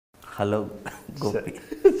Hello Gopi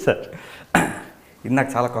sir, ఇది నాకు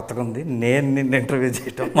చాలా కొత్తగా ఉంది. నేను నిన్ను ఇంటర్వ్యూ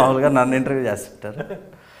చేయటం, మామూలుగా నన్ను ఇంటర్వ్యూ చేస్తుంటారు.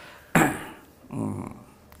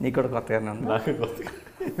 నీకు కూడా కొత్తగానే ఉంది. నాకు కొత్తగా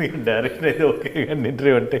డైరెక్ట్ అయితే ఓకే, కానీ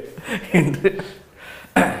ఇంటర్వ్యూ అంటే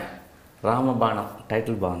రామబాణం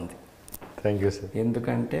టైటిల్ బాగుంది. Thank you sir.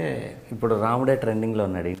 ఎందుకంటే ఇప్పుడు రాముడే ట్రెండింగ్లో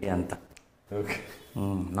ఉన్నాడు ఇండియా అంతా. ఓకే.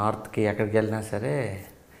 నార్త్కి ఎక్కడికి వెళ్ళినా సరే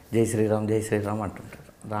జై శ్రీరామ్ జై శ్రీరామ్ అంటుంటారు.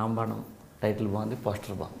 రామబాణం టైటిల్ బాగుంది,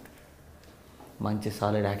 పోస్టర్ బాగుంది, మంచి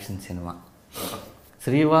సాలిడ్ యాక్షన్ సినిమా.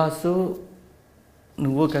 శ్రీవాసు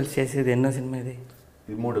నువ్వు కలిసి చేసేది ఎన్నో సినిమా ఇది?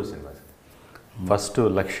 ఇది 3వ సినిమా. ఫస్ట్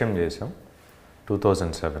లక్ష్యం చేసాం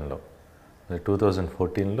 2007లో,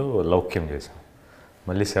 2014లో లౌక్యం చేసాం,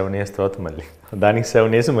 మళ్ళీ 7 years తర్వాత మళ్ళీ దానికి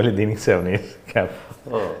 7 years, మళ్ళీ దీనికి 7 years గ్యాప్.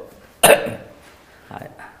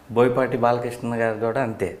 బోయపాటి బాలకృష్ణ గారు కూడా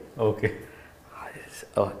అంతే. ఓకే.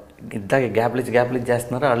 ఇంత గ్యాప్లు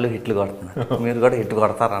చేస్తున్నారు, వాళ్ళు హిట్లు కొడుతున్నారు, మీరు కూడా హిట్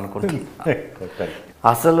కొడతారు అనుకుంటున్నారు.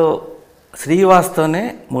 అసలు శ్రీవాస్తోనే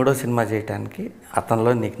 3వ సినిమా చేయడానికి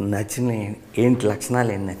అతనిలో నీకు నచ్చిన ఏంటి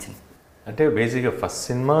లక్షణాలు, ఏం నచ్చింది? అంటే బేసిక్గా ఫస్ట్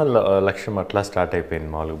సినిమా లక్ష్యం అట్లా స్టార్ట్ అయిపోయింది.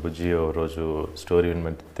 మామూలుగా బుజ్జి రోజు స్టోరీ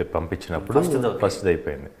వినమంటే పంపించినప్పుడు ఫస్ట్ది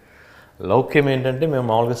అయిపోయింది. లౌక్యం ఏంటంటే మేము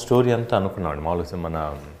మామూలుగా స్టోరీ అంతా అనుకున్నాం. మామూలుగా మన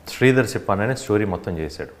శ్రీధర్ చెప్పాననే స్టోరీ మొత్తం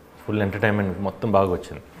చేశాడు, ఫుల్ ఎంటర్టైన్మెంట్ మొత్తం బాగా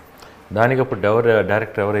వచ్చింది. దానికి అప్పుడు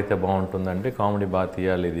డైరెక్టర్ ఎవరైతే బాగుంటుందంటే కామెడీ బాగా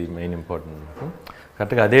తీయాలి, ఇది మెయిన్ ఇంపార్టెంట్.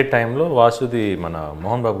 కరెక్ట్గా అదే టైంలో వాసుది మన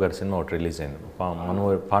మోహన్ బాబు గారి సినిమా ఒకటి రిలీజ్ అయింది,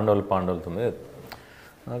 పాండవులతో.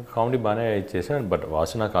 నాకు కామెడీ బాగానే ఇచ్చేసాను, బట్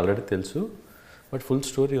వాసు నాకు ఆల్రెడీ తెలుసు, బట్ ఫుల్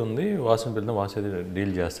స్టోరీ ఉంది. వాసుని పిలిచిన వాసు అది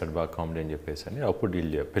డీల్ చేస్తాడు బాగా కామెడీ అని చెప్పేసి అని అప్పుడు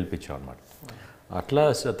పిలిపించాం అనమాట. అట్లా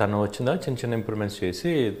తను వచ్చిందా చిన్న చిన్న ఇంప్రూవ్మెంట్స్ చేసి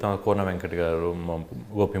తన కోన వెంకట్ గారు,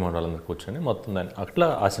 గోపి వాళ్ళందరూ కూర్చొని మొత్తం దాన్ని అట్లా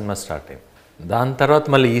ఆ సినిమా స్టార్ట్ అయింది. దాని తర్వాత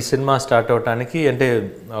మళ్ళీ ఈ సినిమా స్టార్ట్ అవ్వడానికి అంటే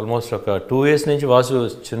ఆల్మోస్ట్ ఒక 2 years నుంచి వాసు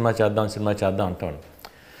సినిమా చేద్దాం అంటాను.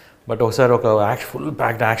 బట్ ఒకసారి ఒక ఫుల్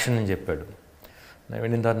ప్యాక్డ్ యాక్షన్ అని చెప్పాడు. నేను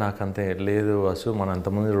వినిన తర్వాత నాకు అంతే లేదు వాసు, మన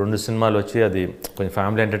అంతకుముందు 2 సినిమాలు వచ్చి అది కొంచెం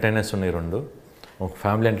ఫ్యామిలీ ఎంటర్టైనర్స్ ఉన్నాయి 2. ఒక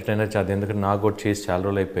ఫ్యామిలీ ఎంటర్టైనర్ అది ఎందుకంటే నాకు కూడా చేసి చాలా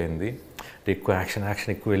రోజులు అయిపోయింది, ఎక్కువ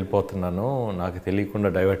యాక్షన్ ఎక్కువ వెళ్ళిపోతున్నాను, నాకు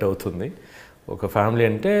తెలియకుండా డైవర్ట్ అవుతుంది. ఒక ఫ్యామిలీ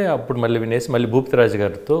అంటే అప్పుడు మళ్ళీ వినేసి మళ్ళీ భూపతిరాజు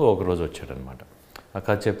గారితో ఒకరోజు వచ్చాడనమాట. ఆ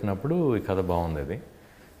కథ చెప్పినప్పుడు ఈ కథ బాగుంది, అది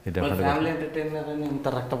ఫ్యామిలీ ఎంటర్టైనర్ అని ఇంత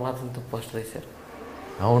రక్తపాతంతో పోస్టర్ వేశారు.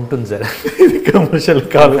 ఉంటుంది సార్, ఇది కమర్షియల్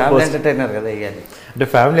కాదు, ఎంటర్టైనర్ కదా వేయాలి. అంటే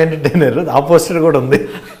ఫ్యామిలీ ఎంటర్టైనర్ ఆ పోస్టర్ కూడా ఉంది.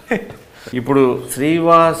 ఇప్పుడు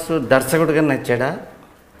శ్రీవాసు దర్శకుడిగా నచ్చాడా,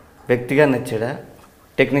 వ్యక్తిగా నచ్చాడా,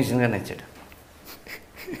 టెక్నీషియన్గా నచ్చాడా?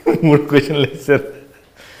 3 questions లేదు సార్.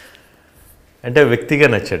 అంటే వ్యక్తిగా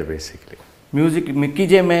నచ్చాడు basically. Music Mickey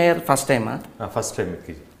mayor first టైమా? First time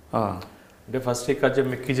Mickey. అంటే ఫస్ట్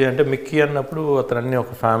మిక్కీ అంటే మిక్కీ అన్నప్పుడు అతను అన్ని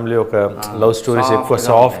ఒక ఫ్యామిలీ, ఒక లవ్ స్టోరీస్ ఎక్కువ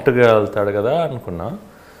సాఫ్ట్గా వెళ్తాడు కదా అనుకున్నా.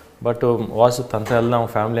 బట్ వాసు తనతో వెళ్దాం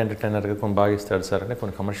ఫ్యామిలీ ఎంటర్టైనర్గా కొన్ని బాగా ఇస్తాడు సార్ అంటే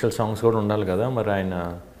కొన్ని కమర్షియల్ సాంగ్స్ కూడా ఉండాలి కదా, మరి ఆయన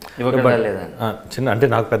చిన్న అంటే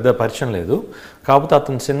నాకు పెద్ద పరిచయం లేదు. కాకపోతే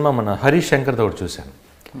అతని సినిమా మన హరీష్ శంకర్తో ఒకటి చూశాను,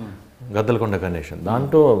 గద్దలకొండ గణేష్,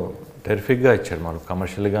 దాంట్లో టెరిఫిక్గా ఇచ్చాడు. మనకు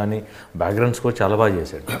కమర్షియల్ కానీ బ్యాక్గ్రౌండ్ స్కోర్ చాలా బాగా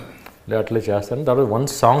చేశాడు. అట్లా చేస్తాను. తర్వాత 1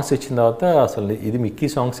 songs ఇచ్చిన తర్వాత అసలు ఇది మిక్కీ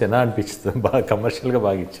సాంగ్స్ ఎలా అనిపిస్తుంది, బాగా కమర్షియల్గా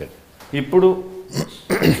బాగా ఇచ్చాడు. ఇప్పుడు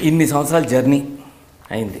ఇన్ని సంవత్సరాల జర్నీ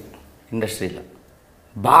అయింది ఇండస్ట్రీలో,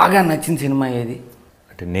 బాగా నచ్చిన సినిమా ఏది?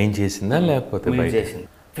 అంటే నేను చేసిందా లేకపోతే చేసింది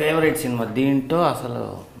ఫేవరెట్ సినిమా? దీంట్లో అసలు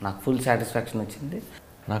నాకు ఫుల్ సాటిస్ఫాక్షన్ వచ్చింది.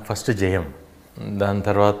 నాకు ఫస్ట్ జయం, దాని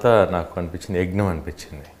తర్వాత నాకు అనిపించింది యజ్ఞం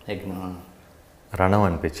అనిపించింది, రణం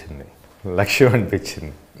అనిపించింది, లక్ష్యం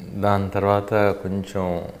అనిపించింది. దాని తర్వాత కొంచెం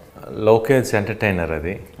లోకేజ్ ఎంటర్టైనర్,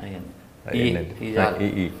 అది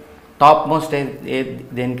టాప్ మోస్ట్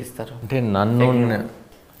దేనికి ఇస్తారు? అంటే నన్ను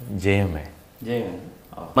జయమే.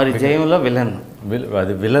 మరి జయంలో విలన్,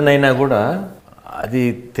 అది విలన్ అయినా కూడా అది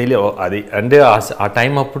అది అంటే ఆ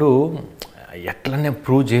టైం అప్పుడు ఎట్లనే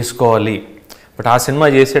ప్రూవ్ చేసుకోవాలి. బట్ ఆ సినిమా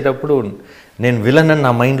చేసేటప్పుడు నేను విలన్ అని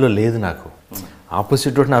నా మైండ్లో లేదు, నాకు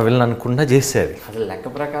ఆపోజిట్ నా విలన్ అనుకున్నా చేసేది. అసలు లెక్క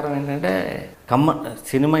ప్రకారం ఏంటంటే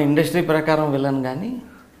సినిమా ఇండస్ట్రీ ప్రకారం విలన్, కానీ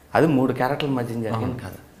అది 3 క్యారెక్టర్ల మధ్య జరిగింది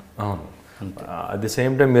కాదు. అవును. అట్ ది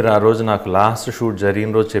సేమ్ టైం మీరు ఆ రోజు నాకు లాస్ట్ షూట్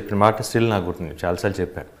జరిగిన రోజు చెప్పిన మాట స్టిల్ నాకు గుర్తుంది, చాలాసార్లు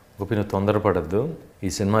చెప్పారు. గోపి నువ్వు తొందరపడద్దు, ఈ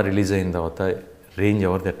సినిమా రిలీజ్ అయిన తర్వాత రేంజ్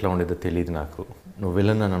ఎవరిది ఎట్లా ఉండేదో తెలియదు, నాకు నువ్వు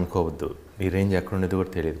విలన్ అని అనుకోవద్దు, నీ రేంజ్ ఎక్కడ ఉండేది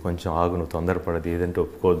కూడా తెలియదు, కొంచెం ఆగు, నువ్వు తొందరపడద్దు, ఏదంటే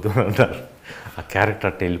ఒప్పుకోవద్దు అంటారు. ఆ క్యారెక్టర్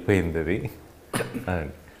అట్లా వెళ్ళిపోయింది అది,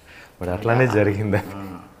 బట్ అట్లానే జరిగింది.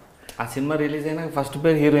 ఆ సినిమా రిలీజ్ అయినా ఫస్ట్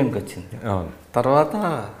పేరు హీరోయిన్కి వచ్చింది. అవును. తర్వాత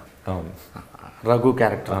అవును రఘు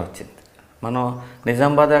క్యారెక్టర్ వచ్చింది. మనం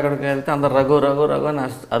నిజామాబాద్ అక్కడికి వెళ్తే అందరు రఘు రఘు రఘు అని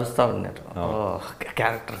అరుస్తూ ఉన్నారు.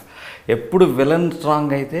 క్యారెక్టర్ ఎప్పుడు విలన్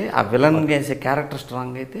స్ట్రాంగ్ అయితే, ఆ విలన్ వేసే క్యారెక్టర్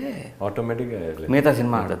స్ట్రాంగ్ అయితే ఆటోమేటిక్గా మిగతా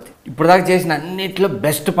సినిమా ఆడద్ది. ఇప్పుడు దాకా చేసిన అన్నిట్లో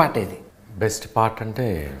బెస్ట్ పార్ట్ ఏది? బెస్ట్ పార్ట్ అంటే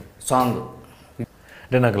సాంగ్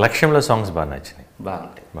అంటే నాకు లక్ష్యంలో సాంగ్స్ బాగా నచ్చినాయి.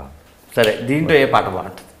 బాగుంటాయి. సరే, దీంట్లో ఏ పాట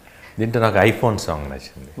బాగుంటుంది? దీంట్లో నాకు ఐఫోన్ సాంగ్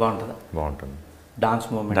నచ్చింది. బాగుంటుందా? బాగుంటుంది. డాన్స్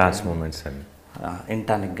మూమెంట్స్ అని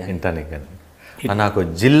ఇంటానిక్ కానీ నాకు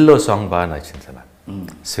జిల్లో సాంగ్ బాగా నచ్చింది సార్. నాకు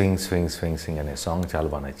స్వింగ్ స్వింగ్ స్వింగ్ స్వింగ్ అనే సాంగ్ చాలా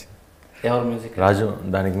బాగా నచ్చింది. ఎవరు మ్యూజిక్? రాజు.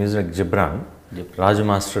 దానికి మ్యూజిక్ జిబ్రాన్, రాజు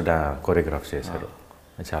మాస్టర్ కొరియోగ్రాఫ్ చేశారు.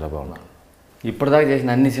 చాలా బాగుంటుంది. ఇప్పటిదాకా చేసిన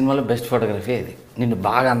అన్ని సినిమాలో బెస్ట్ ఫోటోగ్రఫీ ఇది. నిన్ను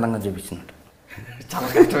బాగా అందంగా చూపించినట్టు. చాలా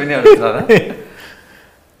కష్టమైన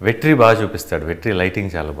వెట్రి బాగా చూపిస్తాడు. వెట్రి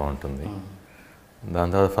లైటింగ్ చాలా బాగుంటుంది.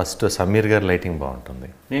 దాని తర్వాత ఫస్ట్ సమీర్ గారి లైటింగ్ బాగుంటుంది.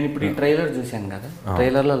 నేను ఇప్పుడు ఈ ట్రైలర్ చూశాను కదా,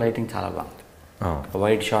 ట్రైలర్లో లైటింగ్ చాలా బాగుంది.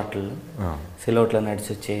 వైట్ షాట్లు, సిలౌట్లో నడిచి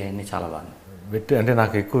వచ్చే అన్నీ చాలా బాగుంది. వెట్రి అంటే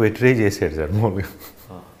నాకు ఎక్కువ వెట్రీ చేసాడు సార్ మూవీ.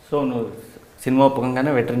 సో నువ్వు సినిమా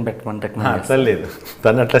ఒప్పుకోగానే వెటరీని పెట్టమని రికమెండ్ అట్లా లేదు,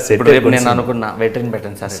 తను అట్లా సెట్. నేను అనుకున్నా వెటరీని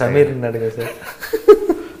పెట్టండి సార్. సమీర్ అడిగా సార్.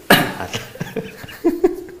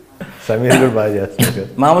 సమీర్ కూడా బాగా చేస్తాడు.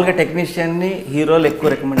 మామూలుగా టెక్నీషియన్ని హీరోలు ఎక్కువ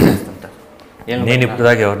రికమెండ్ చేస్తుంటారు. నేను ఇప్పుడు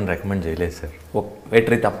దాకా ఎవరిని రికమెండ్ చేయలేదు సార్,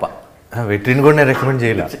 వెటరీ తప్ప. వెట్రీని కూడా నేను రికమెండ్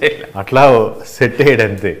చేయలేదు, అట్లా సెట్ అయ్యాడు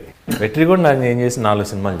అంతే. వెట్రీ కూడా నాకు నేను చేసి 4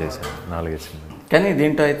 సినిమాలు చేశాను, 4-5 సినిమాలు. కానీ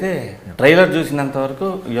దీంట్లో అయితే ట్రైలర్ చూసినంత వరకు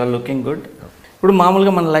యు ఆర్ లుకింగ్ గుడ్. ఇప్పుడు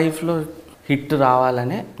మామూలుగా మన లైఫ్లో హిట్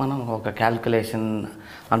రావాలనే మనం ఒక క్యాల్కులేషన్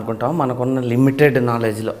అనుకుంటాం. మనకున్న లిమిటెడ్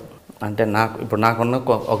నాలెడ్జ్లో, అంటే నాకున్న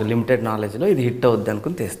ఒక లిమిటెడ్ నాలెడ్జ్లో ఇది హిట్ అవుద్ది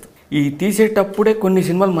అనుకుని తీస్తాం. ఈ తీసేటప్పుడే కొన్ని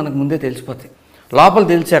సినిమాలు మనకు ముందే తెలిసిపోతాయి. లోపల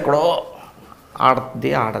తెలిసి ఎక్కడో ఆడుతుంది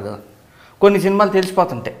ఆడదు. కొన్ని సినిమాలు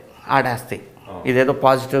తెలిసిపోతుంటాయి, ఆడేస్తాయి. ఇదేదో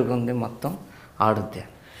పాజిటివ్గా ఉంది మొత్తం ఆడుద్ది.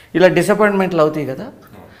 ఇలా డిసప్పాయింట్మెంట్లు అవుతాయి కదా,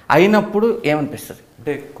 అయినప్పుడు ఏమనిపిస్తుంది?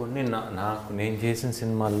 అంటే కొన్ని నాకు నేను చేసిన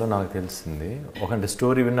సినిమాల్లో నాకు తెలిసింది ఒక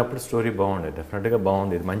స్టోరీ విన్నప్పుడు స్టోరీ బాగుండేది, డెఫినెట్గా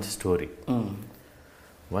బాగుంది, ఇది మంచి స్టోరీ.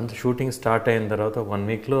 వన్స్ షూటింగ్ స్టార్ట్ అయిన తర్వాత 1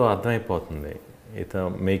 వీక్లో అర్థమైపోతుంది ఇత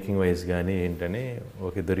మేకింగ్ వైజ్ కానీ ఏంటని.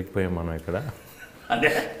 ఓకే, దొరికిపోయాం మనం ఇక్కడ,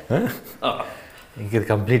 ఇంక ఇది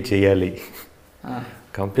కంప్లీట్ చేయాలి.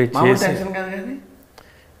 కంప్లీట్ చేసి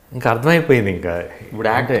ఇంకా అర్థమైపోయింది. ఇంకా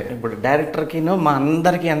ఇప్పుడు డైరెక్టర్కి మా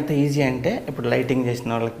అందరికీ ఎంత ఈజీ అంటే, ఇప్పుడు లైటింగ్ చేసిన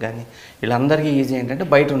వాళ్ళకి కానీ వీళ్ళందరికీ ఈజీ ఏంటంటే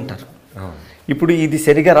బయట ఉంటారు. ఇప్పుడు ఇది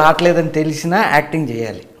సరిగా రావట్లేదని తెలిసినా యాక్టింగ్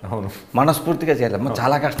చేయాలి. అవును, మనస్ఫూర్తిగా చేయాలి.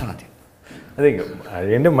 చాలా కష్టం అది. అదే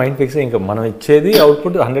అదేంటే మైండ్ ఫిక్స్. ఇంకా మనం ఇచ్చేది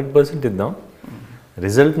అవుట్పుట్ 100% ఇద్దాం,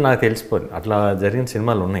 రిజల్ట్ నాకు తెలిసిపోయింది. అట్లా జరిగిన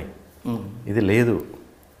సినిమాలు ఉన్నాయి. ఇది లేదు,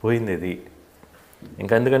 పోయింది ఇది.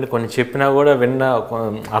 ఇంకా ఎందుకంటే కొన్ని చెప్పినా కూడా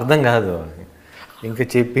అర్థం కాదు. ఇంకా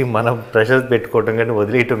చెప్పి మనం ప్రెషర్ పెట్టుకోవటం కానీ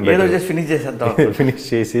వదిలేయటం, ఫినిష్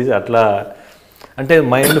చేసి అట్లా. అంటే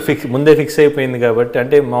మైండ్ ముందే ఫిక్స్ అయిపోయింది కాబట్టి.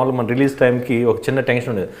 అంటే మామూలుగా మన రిలీజ్ టైంకి ఒక చిన్న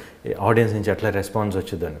టెన్షన్ ఉండేది, ఆడియన్స్ నుంచి ఎట్లా రెస్పాన్స్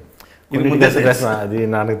వచ్చిందని. అది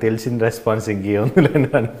నాకు తెలిసిన రెస్పాన్స్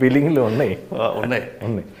ఇంకేముంది ఫీలింగ్లో ఉన్నాయి.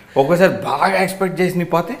 ఒక్కోసారి బాగా ఎక్స్పెక్ట్ చేసి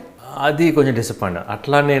పోతే అది కొంచెం డిసప్పాయింట్.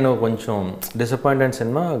 అట్లా నేను కొంచెం డిసప్పాయింట్ అయిన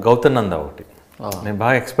సినిమా గౌతమ్ నంద ఒకటి. నేను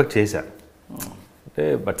బాగా ఎక్స్పెక్ట్ చేశాను, అంటే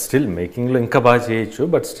బట్ స్టిల్ మేకింగ్లో ఇంకా బాగా చేయొచ్చు,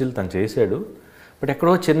 బట్ స్టిల్ తను చేశాడు. బట్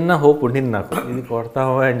ఎక్కడో చిన్న హోప్ ఉండింది నాకు, ఇది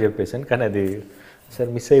కొడతావా అని చెప్పేసాను. కానీ అది సరే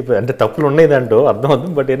మిస్ అయిపోయి, అంటే తప్పులు ఉన్నాయి దాంట్లో అర్థం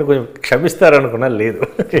అవుతుంది, బట్ నేను కొంచెం క్షమిస్తారనుకున్నా, లేదు.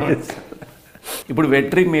 ఇప్పుడు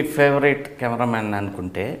వెట్రీ మీ ఫేవరెట్ కెమెరామ్యాన్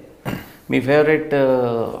అనుకుంటే, మీ ఫేవరెట్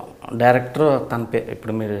డైరెక్టర్ తన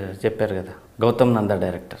ఇప్పుడు మీరు చెప్పారు కదా, గౌతమ్ నంద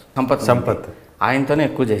డైరెక్టర్ సంపత్ ఆయనతోనే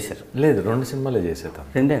ఎక్కువ చేశారు. లేదు, 2 సినిమాలే చేసేద్దాం.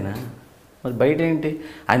 2ఏనా? మరి బయట ఏంటి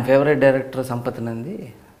ఆయన ఫేవరెట్ డైరెక్టర్ సంపత్ నంది,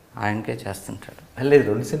 ఆయనకే చేస్తుంటాడు. లేదు,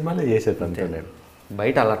 2 సినిమాలే చేసేది అంతే. నేను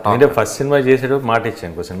బయట అలా అంటే ఫస్ట్ సినిమా చేసేటప్పుడు మాట ఇచ్చాను,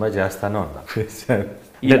 ఇంకో సినిమా చేస్తాను అన్నా.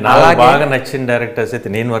 బాగా నచ్చిన డైరెక్టర్స్ అయితే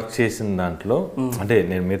నేను వర్క్ చేసిన దాంట్లో, అంటే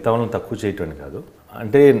నేను మిగతా వాళ్ళని తక్కువ చేయటం కాదు,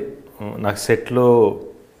 అంటే నాకు సెట్లో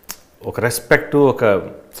ఒక రెస్పెక్ట్,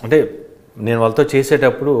 అంటే నేను వాళ్ళతో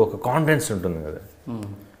చేసేటప్పుడు ఒక కాన్ఫిడెన్స్ ఉంటుంది కదా.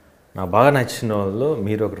 నాకు బాగా నచ్చిన వాళ్ళు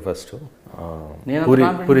మీరు ఒకరు ఫస్ట్,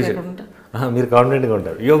 పూరి మీరు కాన్ఫిడెంట్గా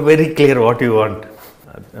ఉంటారు, you are very clear what you want.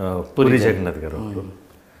 Puri Jagannadh గారు ఒకరు,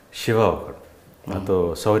 శివ ఒకడు, నాతో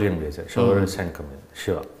శౌర్యం చేశారు, శౌర్య శంకం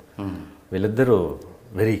శివ, వీళ్ళిద్దరూ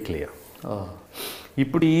వెరీ క్లియర్.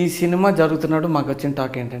 ఇప్పుడు ఈ సినిమా జరుగుతున్నాడు, మాకు వచ్చిన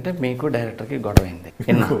టాక్ ఏంటంటే మీకు డైరెక్టర్కి గొడవ అయింది.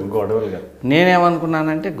 గొడవలు కాదు,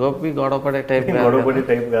 నేనేమనుకున్నానంటే గోపి గొడవపడే టైప్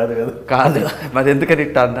కాదు కదా. కాదు, మరి ఎందుకని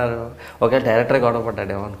ఇట్లా అన్నారు? ఒకవేళ డైరెక్టర్ గొడవ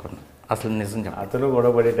పడ్డాడేమో అనుకున్నాను. అసలు నిజం చెప్పాలి, అతను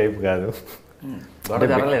గొడవపడే టైప్ కాదు. గొడవ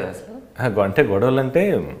జరగలేదు అసలు. అంటే గొడవలు అంటే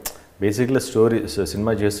బేసిక్గా స్టోరీ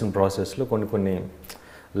సినిమా చేస్తున్న ప్రాసెస్లో కొన్ని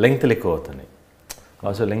లెంగ్త్లు ఎక్కువ అవుతున్నాయి.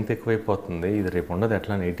 అసలు లెంగ్త్ ఎక్కువైపోతుంది, ఇది రేపు ఉండదు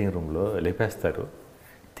ఎట్లా ఎడిటింగ్ రూమ్లో లేపేస్తారు,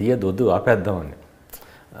 తీయదొద్దు ఆపేద్దామని.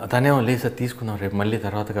 తనేమో లేదు సార్ తీసుకుందాం రేపు మళ్ళీ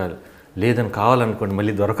తర్వాత కాదు, లేదని కావాలనుకోండి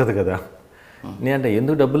మళ్ళీ దొరకదు కదా. నేనంటే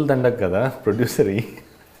ఎందుకు డబ్బులు దండకు కదా ప్రొడ్యూసర్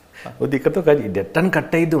వద్దు ఇక్కడతో కాదు, ఇది ఎట్టని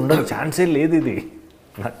కట్ అయ్యింది ఉండదు, ఛాన్సే లేదు, ఇది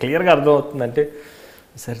నాకు క్లియర్గా అర్థమవుతుందంటే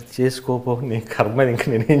సరే చేసుకోపో నీ కర్మ, ఇంకా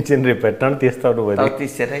నేనేం చేయను, రేపు పెట్టాను తీస్తాడు.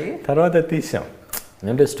 తర్వాత తీసాం.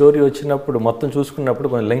 అంటే స్టోరీ వచ్చినప్పుడు మొత్తం చూసుకున్నప్పుడు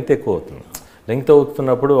కొంచెం లెంగ్త్ ఎక్కువ అవుతుంది. లెంగ్త్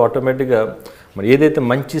అవుతున్నప్పుడు ఆటోమేటిక్గా మరి ఏదైతే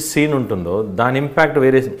మంచి సీన్ ఉంటుందో దాని ఇంపాక్ట్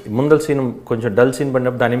వేరే, ముందల సీన్ కొంచెం డల్ సీన్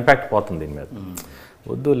పడినప్పుడు దాని ఇంపాక్ట్ పోతుంది దీని మీద.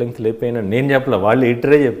 వద్దు లెంగ్త్ లేకపోయినా నేను చెప్పలే, వాళ్ళు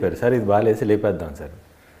ఎడిటరే చెప్పారు సార్ ఇది బాగాలేసి లేపేద్దాం సార్.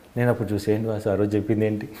 నేను అప్పుడు చూసి ఏంటి వాసు ఆ రోజు చెప్పింది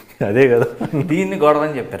ఏంటి, అదే కదా దీన్ని గొడవ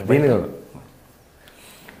అని చెప్పారు. దీన్ని గొడవ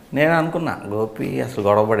నేను అనుకున్నా గోపి అసలు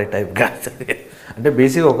గొడవ పడే టైప్ కాదు. అంటే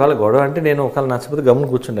బేసిక్గా ఒకవేళ గొడవ అంటే నేను ఒకవేళ నచ్చకపోతే గమని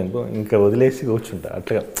కూర్చుంటాను, ఇంకా వదిలేసి కూర్చుంటా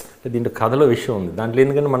అట్లా. అంటే దీంట్లో కథలో విషయం ఉంది, దాంట్లో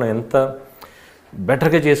ఎందుకంటే మనం ఎంత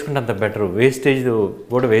బెటర్గా చేసుకుంటే అంత బెటర్. వేస్టేజ్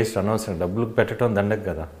కూడా వేస్ట్, అనవసరం డబ్బులు పెట్టడం దండకు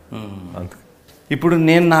కదా. అందుకు ఇప్పుడు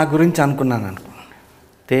నేను నా గురించి అనుకున్నాను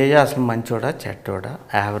తేజ అసలు మంచోడా చెడ్డోడా,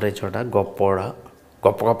 యావరేజోడా, గొప్పోడా,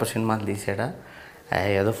 గొప్ప గొప్ప సినిమాలు తీసాడా,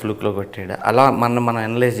 ఏదో ఫ్లూక్లో కొట్టాడా, అలా మనం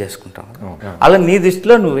అనలైజ్ చేసుకుంటాం. అలా నీ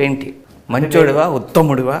దృష్టిలో నువ్వేంటి, మంచోడివా,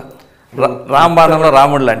 ఉత్తముడివా, రాంబాణంలో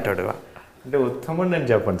రాముడు అంటాడువా? అంటే ఉత్తముడు నేను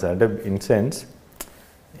చెప్పండి సార్, అంటే ఇన్ సెన్స్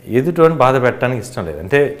ఎదుటోని బాధ పెట్టడానికి ఇష్టం లేదు.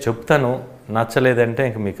 అంటే చెప్తాను, నచ్చలేదంటే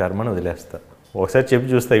ఇంక మీ కర్మను వదిలేస్తా. ఒకసారి చెప్పి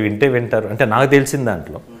చూస్తా, వింటే వింటారు, అంటే నాకు తెలిసిన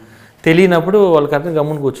దాంట్లో తెలియనప్పుడు వాళ్ళకి అర్థం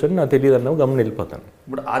గమ్మున కూర్చొని నాకు తెలియదు అన్నప్పుడు గమ్మున వెళ్ళిపోతాను.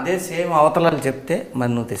 ఇప్పుడు అదే సేమ్ అవతలాలు చెప్తే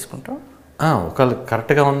మరి నువ్వు తీసుకుంటావు? ఒకళ్ళు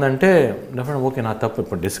కరెక్ట్గా ఉందంటే డెఫినెట్ ఓకే నా తప్పు.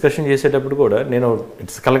 ఇప్పుడు డిస్కషన్ చేసేటప్పుడు కూడా నేను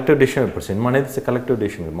ఇట్స్ కలెక్టివ్ డిసిషన్. ఇప్పుడు సినిమా అనేది ఇట్స్ కలెక్టివ్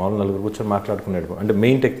డిసిషన్. మామూలు నలుగురు కూర్చొని మాట్లాడుకునేటప్పుడు, అంటే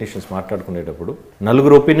మెయిన్ టెక్నీషియన్స్ మాట్లాడుకునేటప్పుడు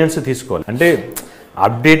నలుగురు ఒపీనియన్స్ తీసుకోవాలి. అంటే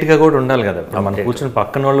అప్డేట్గా కూడా ఉండాలి కదా, మనం కూర్చొని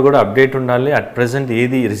పక్కన వాళ్ళు కూడా అప్డేట్ ఉండాలి. అట్ ప్రజెంట్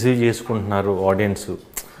ఏది రిసీవ్ చేసుకుంటున్నారు ఆడియన్స్,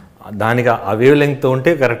 దానికి ఆ వేవ్ లెంగ్త్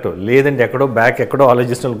ఉంటే కరెక్ట్. లేదంటే ఎక్కడో బ్యాక్ ఎక్కడో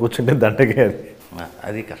ఆలోచిస్తున్న కూర్చుంటే దండగే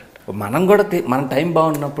అది కరెక్ట్. మనం కూడా మన టైం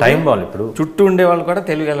బాగున్నప్పుడు, టైం బాగుంది, ఇప్పుడు చుట్టూ ఉండే వాళ్ళు కూడా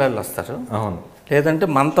తెలుగు వాళ్ళు వస్తారు. అవును, లేదంటే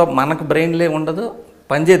మనకు బ్రెయిన్లే ఉండదు,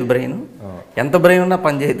 పనిచేయదు బ్రెయిన్. ఎంత బ్రెయిన్ ఉన్నా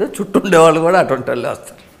పనిచేయదు, చుట్టూ ఉండేవాళ్ళు కూడా అటువంటి వాళ్ళే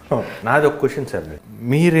వస్తారు. నాది ఒక క్వశ్చన్ సార్,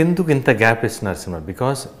 మీరు ఎందుకు ఇంత గ్యాప్ ఇస్తున్నారు cinema?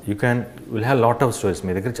 Because will have lot of stories,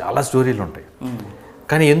 మీ దగ్గర చాలా స్టోరీలు ఉంటాయి,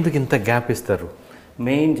 కానీ ఎందుకు ఇంత గ్యాప్ ఇస్తారు?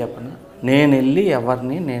 మెయిన్ చెప్పను, నేను వెళ్ళి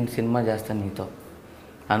ఎవరిని నేను సినిమా చేస్తాను నీతో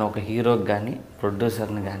అని ఒక హీరోకి కానీ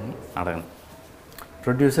ప్రొడ్యూసర్ని కానీ అడగను.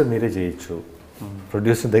 ప్రొడ్యూసర్ మీరే చేయొచ్చు,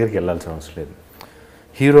 ప్రొడ్యూసర్ దగ్గరికి వెళ్ళాల్సిన అవసరం లేదు.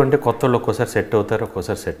 హీరో అంటే కొత్త వాళ్ళు ఒక్కోసారి సెట్ అవుతారు,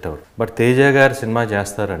 ఒక్కోసారి సెట్ అవ్వరు. బట్ తేజ గారు సినిమా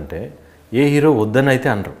చేస్తారంటే ఏ హీరో వద్దని అయితే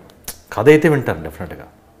అనరు, కథ అయితే వింటారు డెఫినెట్గా.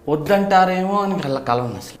 వద్దంటారేమో అని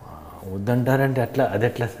కలవను అసలు. వద్దంటారంటే అట్లా, అది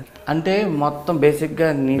ఎట్లా సార్? అంటే మొత్తం బేసిక్గా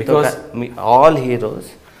నీతో all heroes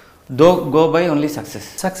go by only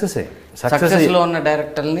సక్సెస్లో ఉన్న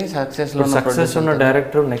డైరెక్టర్ని సక్సెస్ ఉన్న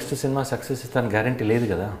డైరెక్టర్ నెక్స్ట్ సినిమా సక్సెస్ ఇస్తాను గ్యారంటీ లేదు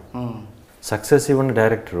కదా. సక్సెస్ ఇవ్వని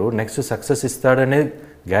డైరెక్టరు నెక్స్ట్ సక్సెస్ ఇస్తాడనేది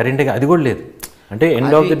గ్యారంటీగా అది కూడా లేదు. అంటే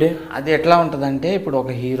ఎండ్ ఆఫ్ ది డే అది ఎట్లా ఉంటుందంటే, ఇప్పుడు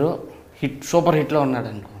ఒక హీరో సూపర్ హిట్లో ఉన్నాడు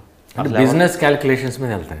అనుకో, బిజినెస్ క్యాలిక్యులేషన్స్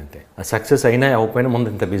మీద వెళ్తాయంటే ఆ సక్సెస్ అయినా అవ్వకపోయినా ముందు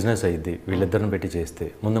ఇంత బిజినెస్ అయ్యిద్ది, వీళ్ళిద్దరిని పెట్టి చేస్తే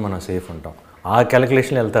ముందు మనం సేఫ్ ఉంటాం, ఆ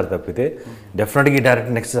క్యాలిక్యులేషన్ వెళ్తారు తప్పితే డెఫినెట్గా ఈ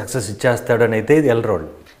డైరెక్టర్ నెక్స్ట్ సక్సెస్ ఇచ్చేస్తాడు అని అయితే ఇది వెళ్ళరోళ్ళు.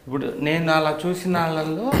 ఇప్పుడు నేను అలా చూసిన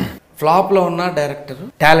వాళ్ళల్లో ఫ్లాప్లో ఉన్న డైరెక్టర్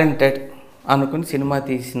టాలెంటెడ్ అనుకుని సినిమా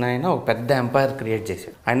తీసిన ఆయన ఒక పెద్ద ఎంపైర్ క్రియేట్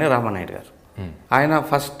చేశాడు. ఆయన రామానాయుడు గారు. ఆయన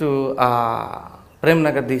ఫస్ట్ ప్రేమ్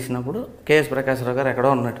నగర్ తీసినప్పుడు కేఎస్ ప్రకాశ్రావు గారు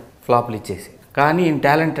ఎక్కడో ఉన్నాడు, ఫ్లాప్లు ఇచ్చేసి, కానీ ఈయన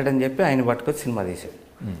టాలెంటెడ్ అని చెప్పి ఆయన పట్టుకొచ్చి సినిమా తీశాడు,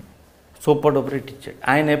 సూపర్ డూపర్ హిట్ ఇచ్చాడు.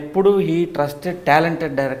 ఆయన ఎప్పుడు he trusted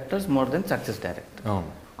talented directors more than success director.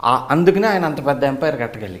 అందుకనే ఆయన అంత పెద్ద ఎంపైర్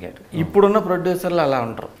కట్టగలిగాడు. ఇప్పుడున్న ప్రొడ్యూసర్లు అలా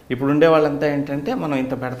ఉంటారు. ఇప్పుడు ఉండే వాళ్ళంతా ఏంటంటే మనం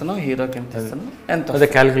ఇంత పెడుతున్నాం, హీరోకి ఎంత ఇస్తున్నాం, ఎంత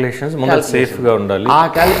క్యాలిక్యులేషన్స్ సేఫ్గా ఉండాలి. ఆ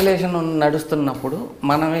క్యాలిక్యులేషన్ నడుస్తున్నప్పుడు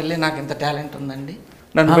మనం వెళ్ళి నాకు ఇంత టాలెంట్ ఉందండి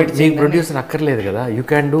నన్ను పెట్టి ప్రొడ్యూసర్ అక్కర్లేదు కదా, యూ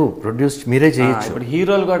క్యాన్ డూ ప్రొడ్యూస్, మీరే చేయొచ్చు. ఇప్పుడు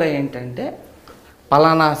హీరోలు కూడా ఏంటంటే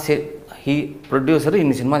పలానా ప్రొడ్యూసర్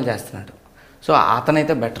ఇన్ని సినిమాలు చేస్తున్నాడు, సో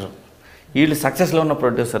అతనైతే బెటరు, వీళ్ళు సక్సెస్లో ఉన్న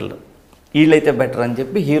ప్రొడ్యూసర్లు వీళ్ళైతే బెటర్ అని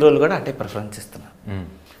చెప్పి హీరోలు కూడా అటే ప్రిఫరెన్స్ ఇస్తున్నారు.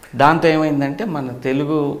 దాంతో ఏమైందంటే మన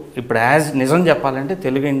తెలుగు ఇప్పుడు నిజం చెప్పాలంటే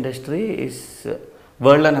తెలుగు ఇండస్ట్రీ ఈస్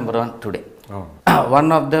వరల్డ్లో number 1 today. One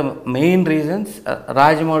of the main reasons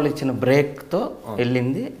Rajamouli ఇచ్చిన బ్రేక్తో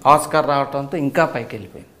వెళ్ళింది, ఆస్కార్ రావడంతో ఇంకా పైకి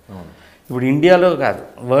వెళ్ళిపోయింది. ఇప్పుడు ఇండియాలో కాదు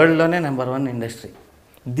వరల్డ్లోనే నెంబర్ 1 ఇండస్ట్రీ.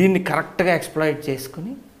 దీన్ని కరెక్ట్గా ఎక్స్ప్లాయిట్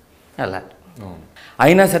చేసుకుని వెళ్ళాలి.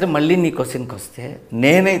 అయినా సరే మళ్ళీ నీ క్వశ్చన్కి వస్తే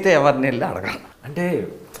నేనైతే ఎవరిని వెళ్ళి అడగను. అంటే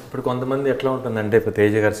ఇప్పుడు కొంతమంది ఎట్లా ఉంటుందంటే ఇప్పుడు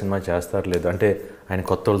తేజ గారు సినిమా చేస్తారు లేదు అంటే ఆయన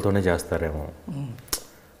కొత్త వాళ్ళతోనే చేస్తారేమో,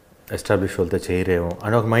 ఎస్టాబ్లిష్ వాళ్ళతో చేయరేమో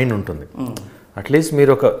అని ఒక మైండ్ ఉంటుంది. అట్లీస్ట్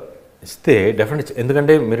మీరు ఒక ఇస్తే డెఫినెట్,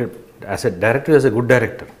 ఎందుకంటే మీరు as a director, as a good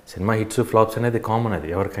director, cinema hits flops అనేది కామన్, అది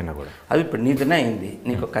ఎవరికైనా కూడా. అది ఇప్పుడు నీతోనే అయింది,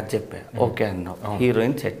 నీకు ఒక కథ చెప్పా, ఓకే అన్నావు,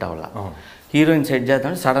 హీరోయిన్ సెట్ అవ్వాలా, హీరోయిన్ సెట్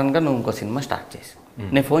చేద్దాం, సడన్గా నువ్వు ఇంకో సినిమా స్టార్ట్ చేసి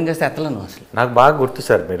నేను ఫోన్ చేస్తే ఎత్తలా నువ్వు అసలు. నాకు బాగా గుర్తు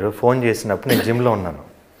సార్, మీరు ఫోన్ చేసినప్పుడు నేను జిమ్లో ఉన్నాను,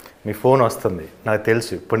 మీ ఫోన్ వస్తుంది నాకు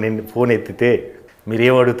తెలుసు. ఇప్పుడు నేను ఫోన్ ఎత్తితే మీరు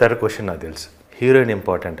ఏం అడుగుతారో క్వశ్చన్ నాకు తెలుసు. హీరోయిన్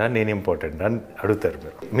ఇంపార్టెంటా, నేను ఇంపార్టెంటా అని అడుగుతారు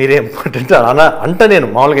మీరు. మీరే ఇంపార్టెంట్ అలా అంట నేను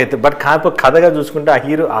మామూలుగా అయితే. బట్ కాకపోతే కథగా చూసుకుంటే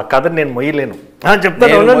ఆ కథ నేను మొయ్యలేను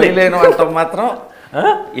చెప్తాను. మొయ్యలేను అంటాం మాత్రం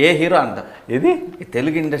ఏ హీరో అంటాం. ఇది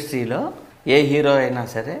తెలుగు ఇండస్ట్రీలో ఏ హీరో అయినా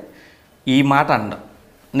సరే ఈ మాట అంటాం,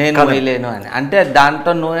 నేను మొయ్యలేను అని. అంటే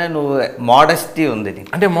దాంట్లో నువ్వు మోడెస్టీ ఉంది.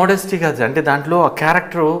 అంటే మోడెస్టీ కాదు, అంటే దాంట్లో ఆ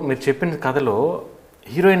క్యారెక్టర్ మీరు చెప్పిన కథలో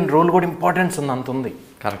హీరోయిన్ రోల్ కూడా ఇంపార్టెన్స్ ఉంది, అంత ఉంది.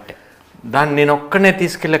 కరెక్టే. దాన్ని నేను ఒక్కనే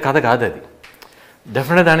తీసుకెళ్లే కథ కాదు అది.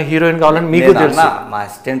 డెఫినెట్గా దానికి హీరోయిన్ కావాలని మీకు తెలుసు. మా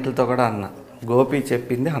అసిస్టెంట్లతో కూడా అన్న, గోపి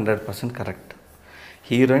చెప్పింది 100% కరెక్ట్.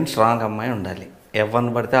 హీరోయిన్ స్ట్రాంగ్ అమ్మాయి ఉండాలి,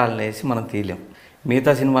 ఎవరిని పడితే వాళ్ళని వేసి మనం తీయలేం.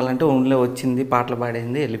 మిగతా సినిమాలంటే ఓన్లీ వచ్చింది, పాటలు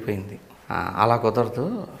పాడింది, వెళ్ళిపోయింది. అలా కుదరదు,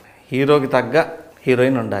 హీరోకి తగ్గ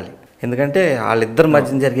హీరోయిన్ ఉండాలి. ఎందుకంటే వాళ్ళిద్దరి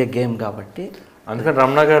మధ్యన జరిగే గేమ్ కాబట్టి. అందుకని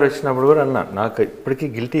రమణ గారు వచ్చినప్పుడు కూడా అన్నా, నాకు ఇప్పటికీ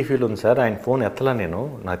గిల్టీ ఫీల్ ఉంది సార్, ఆయన ఫోన్ ఎత్తలా,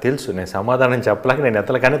 నాకు తెలుసు, నేను సమాధానం చెప్పలేక నేను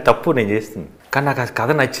ఎత్తలా, కానీ తప్పు నేను చేస్తుంది. కానీ నాకు ఆ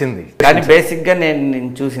కథ నచ్చింది. కానీ బేసిక్గా నేను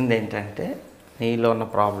చూసింది ఏంటంటే నీలో ఉన్న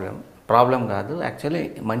ప్రాబ్లం కాదు, యాక్చువల్లీ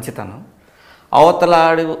మంచితనం.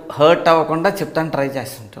 అవతలాడు హర్ట్ అవ్వకుండా చెప్తాను ట్రై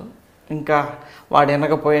చేస్తుంటావు, ఇంకా వాడు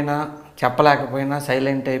వినకపోయినా చెప్పలేకపోయినా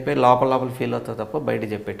సైలెంట్ అయిపోయి లోపల ఫీల్ అవుతావు తప్ప బయట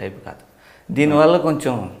చెప్పే టైప్ కాదు. దీనివల్ల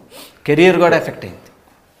కొంచెం కెరీర్ కూడా ఎఫెక్ట్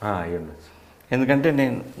అయింది. ఎందుకంటే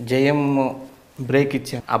నేను జయం బ్రేక్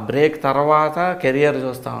ఇచ్చాను, ఆ బ్రేక్ తర్వాత కెరియర్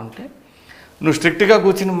చూస్తూ ఉంటే నువ్వు స్ట్రిక్ట్గా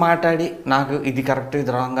కూర్చుని మాట్లాడి నాకు ఇది కరెక్ట్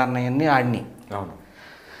ఇది రాంగ్ అన్నవన్నీ ఆడిని. అవును,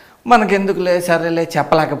 మనకెందుకులే సరేలే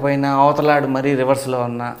చెప్పలేకపోయినా అవతలాడు మరీ రివర్స్లో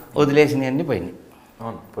ఉన్న వదిలేసినవన్నీ పోయినాయి.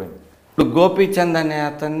 అవును, పోయింది. ఇప్పుడు గోపీచంద్ అనే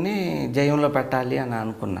అతన్ని జయంలో పెట్టాలి అని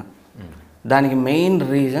అనుకున్నా, దానికి మెయిన్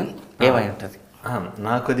రీజన్ ఏమై ఉంటుంది?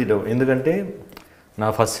 నాకు అది ఎందుకంటే నా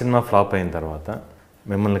ఫస్ట్ సినిమా ఫ్లాప్ అయిన తర్వాత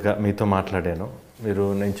మీతో మాట్లాడాను,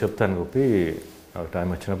 నేను చెప్తాను గోపి, టైం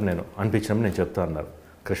వచ్చినప్పుడు అనిపించినప్పుడు నేను చెప్తాను అన్నారు.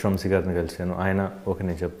 కృష్ణవంశీ గారిని కలిశాను, ఆయన ఓకే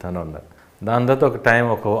నేను చెప్తాను అన్నారు. దాని తర్వాత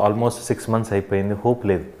ఒక ఆల్మోస్ట్ 6 months అయిపోయింది, హోప్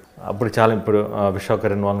లేదు. అప్పుడు చాలా ఇప్పుడు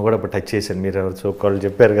విశ్వకరణ్ వాళ్ళని కూడా ఇప్పుడు టచ్ చేశాను, మీరు ఎవరు చోకోళ్ళు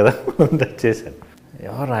చెప్పారు కదా, టచ్ చేశాను.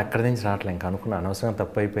 ఎవరు అక్కడి నుంచి రావట్లే, ఇంకా అనుకున్నా అనవసరంగా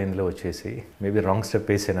తప్పు అయిపోయిందిలో వచ్చేసి, మేబీ రాంగ్ స్టెప్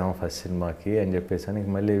వేసానేమో ఫస్ట్ సినిమాకి అని చెప్పేసి ఇంక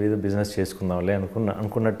మళ్ళీ ఏదో బిజినెస్ చేసుకుందాంలే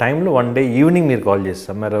అనుకున్న టైంలో వన్ డే ఈవినింగ్ మీరు కాల్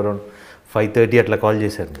చేస్తారు, మరి అరౌండ్ 5:30 అట్లా కాల్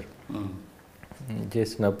చేశారు మీరు.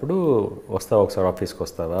 చేసినప్పుడు వస్తావా ఒకసారి ఆఫీస్కి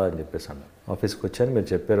వస్తావా అని చెప్పేసి అన్నారు. ఆఫీస్కి వచ్చాను, మీరు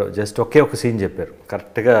చెప్పారు జస్ట్ ఒక సీన్ చెప్పారు,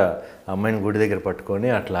 కరెక్ట్గా అమ్మాయిని గుడి దగ్గర పట్టుకొని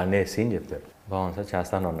అట్లా అనే సీన్ చెప్పారు. బాగుంది సార్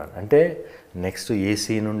చేస్తాను అన్నాను. అంటే నెక్స్ట్ ఏ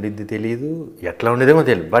సీన్ ఉండిద్ది తెలియదు, ఎట్లా ఉండేదేమో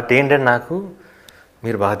తెలియదు. బట్ ఏంటంటే నాకు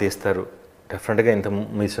మీరు బాగా తీస్తారు డెఫినెట్గా,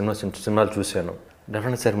 మీ సినిమాలు చూశాను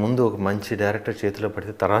డెఫినెట్ సార్, ముందు ఒక మంచి డైరెక్టర్ చేతిలో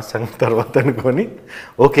పడితే తర్వాత అనుకొని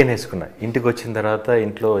ఓకే నేసుకున్నా. ఇంటికి వచ్చిన తర్వాత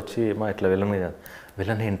ఇంట్లో వచ్చి ఇట్లా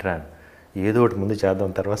విలన్ ఏంట్రా, ఏదో ఒకటి ముందు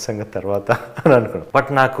చేద్దాం తర్వాత అని అనుకున్నాను. బట్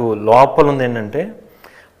నాకు లోపల ఉంది ఏంటంటే,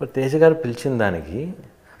 తేజ గారు పిలిచిన దానికి,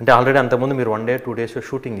 అంటే ఆల్రెడీ అంతకుముందు మీరు 1 day 2 days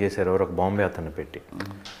షూటింగ్ చేశారు, ఎవరు ఒక బాంబే అతన్ని పెట్టి.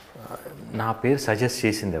 నా పేరు సజెస్ట్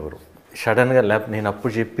చేసింది ఎవరు సడన్గా, నేను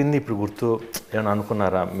అప్పుడు చెప్పింది ఇప్పుడు గుర్తు ఏమైనా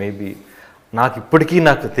అనుకున్నారా? మేబీ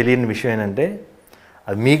నాకు తెలియని విషయం ఏంటంటే,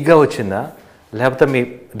 అది మీకుగా వచ్చిందా లేకపోతే మీ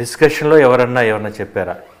డిస్కషన్లో ఎవరన్నా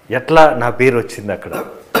చెప్పారా? ఎట్లా నా పేరు వచ్చింది అక్కడ?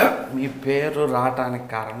 మీ పేరు రావటానికి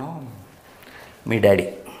కారణం మీ డాడీ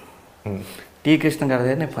టీ కృష్ణ గారి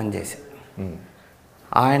దగ్గర నేను పనిచేశాను.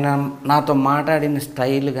 ఆయన నాతో మాట్లాడిన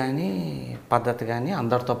స్టైల్ కానీ పద్ధతి కానీ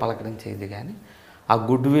అందరితో పలకరించేది కానీ ఆ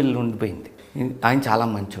గుడ్ విల్ ఉండిపోయింది. ఆయన చాలా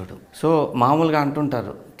మంచోడు. సో మామూలుగా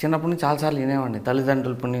అంటుంటారు, చిన్నప్పటి నుంచి చాలాసార్లు వినేవాడిని,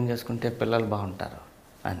 తల్లిదండ్రులు పుణ్యం చేసుకుంటే పిల్లలు బాగుంటారు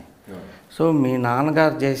అని. సో మీ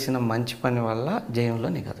నాన్నగారు చేసిన మంచి పని వల్ల జయంలో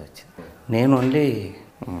నీకు అది వచ్చింది. నేను ఓన్లీ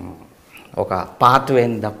ఒక పాత్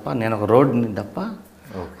వేని తప్ప, నేను ఒక రోడ్ని తప్ప,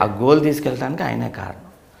 ఆ గోల్ తీసుకెళ్ళడానికి ఆయనే కారణం.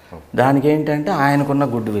 దానికి ఏంటంటే ఆయనకున్న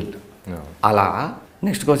గుడ్ విల్. అలా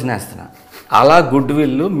నెక్స్ట్ క్వశ్చన్ వేస్తున్నా, అలా గుడ్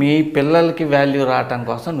విల్ మీ పిల్లలకి వాల్యూ రావటం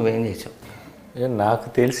కోసం నువ్వేం చేసావు? నాకు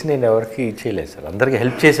తెలిసి నేను ఎవరికి చేయలేదు సార్, అందరికీ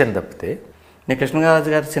హెల్ప్ చేశాను తప్పితే. నేను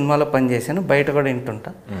కృష్ణరాజు గారి సినిమాలో పనిచేశాను, బయట కూడా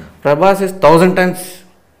వింటుంటా. Prabhas is 1000 times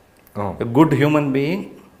good human being,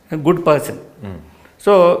 good person.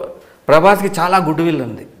 So ప్రభాస్కి చాలా గుడ్ విల్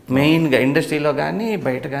ఉంది, మెయిన్గా ఇండస్ట్రీలో కానీ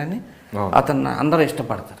బయట కానీ అతను అందరూ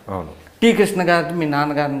ఇష్టపడతారు. టీ కృష్ణ గారి మీ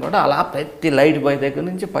నాన్నగారిని కూడా అలా ప్రతి లైట్ బాయ్ దగ్గర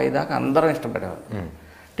నుంచి పై దాకా అందరూ ఇష్టపడేవారు.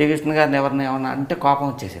 టీ కృష్ణ గారిని ఎవరిని ఏమన్నా అంటే కోపం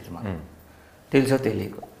వచ్చేసేది మాకు, తెలుసో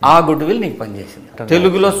తెలియకు. ఆ గుడ్ విల్ నీకు పనిచేసింది.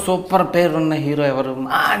 తెలుగులో సూపర్ పేరున్న హీరో ఎవరు?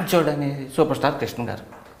 మంచోడు అనేది సూపర్ స్టార్ కృష్ణ గారు.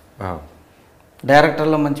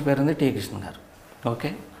 డైరెక్టర్లో మంచి పేరు ఉంది టీ కృష్ణ గారు. ఓకే,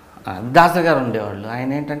 దాసరి గారు ఉండేవాళ్ళు. ఆయన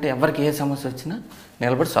ఏంటంటే ఎవరికి ఏ సమస్య వచ్చినా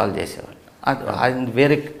నిలబడి సాల్వ్ చేసేవాళ్ళు.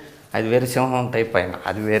 అది వేరే సింహం టైప్ అయినా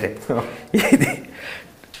అది వేరే. ఇది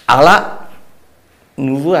అలా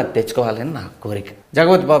నువ్వు అది తెచ్చుకోవాలని నా కోరిక.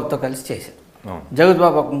 జగపతి బాబుతో కలిసి చేశాను. జగపతి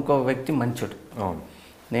బాబు ఇంకో వ్యక్తి మంచోడు.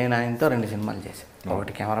 నేను ఆయనతో 2 సినిమాలు చేశాను.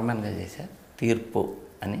 ఒకటి కెమెరామెన్గా చేశాను, తీర్పు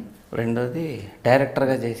అని. రెండోది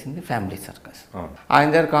డైరెక్టర్గా చేసింది ఫ్యామిలీ సర్కస్. ఆయన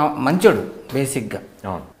దగ్గర మంచోడు బేసిక్గా.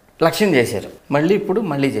 లక్ష్యం చేశారు,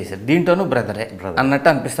 మళ్ళీ చేశారు. దీంట్లోనూ బ్రదరే అన్నట్టు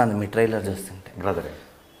అనిపిస్తుంది మీ ట్రైలర్ చూస్తుంటే. బ్రదరే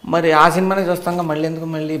మరి ఆ సినిమానే చూస్తాగా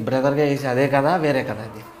మళ్ళీ బ్రదర్గా చేసి అదే కదా వేరే కదా?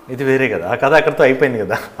 ఇది వేరే కదా. ఆ కథ అక్కడితో అయిపోయింది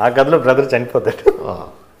కదా. ఆ కథలో బ్రదర్ చనిపోతాడు.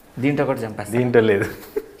 దీంట్లో కూడా చంపేస్తాడు. దీంట్లో లేదు.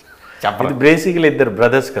 ఇది బేసిక్లీ ఇద్దరు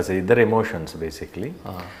బ్రదర్స్ కదా, ఇద్దరు ఎమోషన్స్ బేసిక్లీ.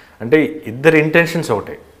 అంటే ఇద్దరు ఇంటెన్షన్స్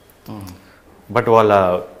ఒకటే, బట్ వాళ్ళ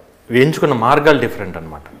ఎంచుకున్న మార్గాలు డిఫరెంట్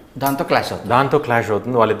అనమాట. దాంతో క్లాష్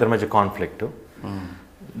అవుతుంది వాళ్ళిద్దరి మధ్య కాన్ఫ్లిక్ట్.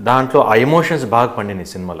 దాంట్లో ఆ ఎమోషన్స్ బాగా పండినాయి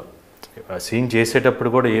సినిమాలో. సీన్ చేసేటప్పుడు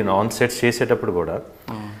కూడా, ఆన్ సెట్స్ చేసేటప్పుడు కూడా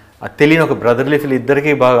అది తెలియని ఒక బ్రదర్లీ ఫీల్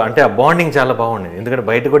ఇద్దరికి బాగా. అంటే ఆ బాండింగ్ చాలా బాగుండేది. ఎందుకంటే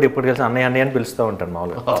బయట కూడా ఇప్పుడు కలిసి అన్నయ్య అని పిలుస్తూ ఉంటాను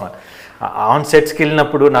మామూలుగా. ఆన్ సెట్స్కి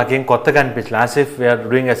వెళ్ళినప్పుడు నాకేం కొత్తగా అనిపించలేదు. As if we are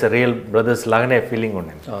doing as a real brothers లాగానే ఫీలింగ్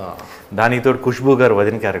ఉండేది. దానికి తోడు ఖుష్బూ గారు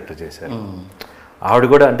వదిన క్యారెక్టర్ చేశారు. ఆవిడ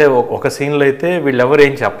కూడా అంటే ఒక సీన్లో అయితే వీళ్ళెవరు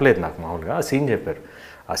ఏం చెప్పలేదు నాకు, మామూలుగా ఆ సీన్ చెప్పారు.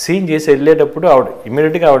 ఆ సీన్ చేసి వెళ్ళేటప్పుడు ఆవిడ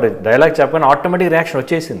ఇమీడియట్గా ఆవిడ డైలాగ్ చెప్పని ఆటోమేటిక్ రియాక్షన్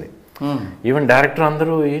వచ్చేసింది. ఈవెన్ డైరెక్టర్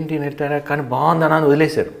అందరూ ఏంటి నెట్టారా కానీ బాగుందని అని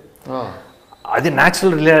వదిలేశారు. అది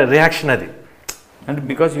న్యాచురల్ రియాక్షన్ అది. అంటే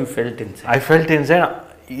బికాస్ యూ ఫెల్ట్ ఇన్సైడ్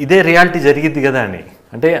ఇదే రియాలిటీ జరిగిద్ది కదా అని.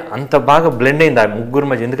 అంటే అంత బాగా బ్లెండ్ అయింది ఆ ముగ్గురు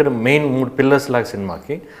మధ్య. ఎందుకంటే మెయిన్ 3 పిల్లర్స్ లాగా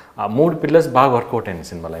సినిమాకి ఆ 3 పిల్లర్స్ బాగా వర్కౌట్ అయింది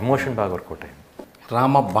సినిమాలో. ఎమోషన్ బాగా వర్కౌట్ అయింది.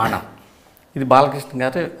 రామబాణం ఇది బాలకృష్ణ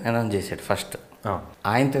గారు అనౌన్స్ చేశాడు ఫస్ట్.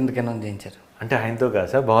 ఆయనతో ఎందుకు అనౌన్స్ చేయించారు? అంటే ఆయనతో కాదు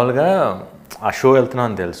సార్, బాగా ఆ షో వెళ్తున్నాం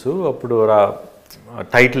అని తెలుసు. అప్పుడు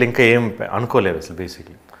టైటిల్ ఇంకా ఏం అనుకోలేదు అసలు.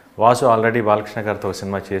 బేసిక్లీ వాసు ఆల్రెడీ బాలకృష్ణ గారితో ఒక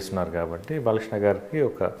సినిమా చేస్తున్నారు కాబట్టి బాలకృష్ణ గారికి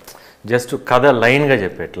ఒక జస్ట్ కథ లైన్గా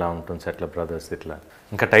చెప్పి ఎట్లా ఉంటుంది అట్లా బ్రదర్స్ ఇట్లా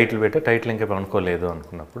ఇంకా టైటిల్ టైటిల్ ఇంకా అనుకోలేదు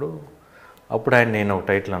అనుకున్నప్పుడు అప్పుడు నేను ఒక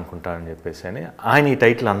టైటిల్ అనుకుంటా అని చెప్పేసి అని ఆయన ఈ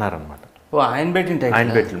టైటిల్ అన్నారనమాట. ఆయన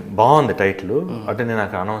పెట్టిన బాగుంది టైటిల్ అంటే నేను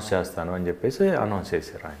నాకు అనౌన్స్ చేస్తాను అని చెప్పేసి అనౌన్స్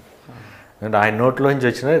చేశారు ఆయన. అంటే ఆయన నోట్లోంచి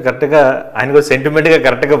వచ్చిన కరెక్ట్గా ఆయన కూడా సెంటిమెంట్గా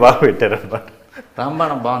కరెక్ట్గా బాగా పెట్టారు అనమాట.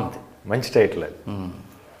 రాంబాణం బాగుంది, మంచి టైటిల్ అది.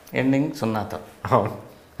 ఎండింగ్ సున్నాతో. అవును,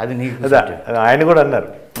 అది నీకు ఆయన కూడా అన్నారు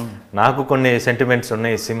నాకు కొన్ని సెంటిమెంట్స్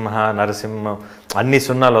ఉన్నాయి, సింహ నరసింహం అన్ని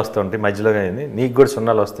సున్నాలు వస్తుంటాయి మధ్యలో, కానీ నీకు కూడా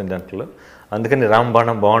సున్నాలు వస్తుంది దాంట్లో, అందుకని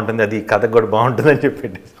రాంబాణం బాగుంటుంది, అది కథ కూడా బాగుంటుంది అని చెప్పి.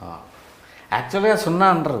 యాక్చువల్గా సున్నా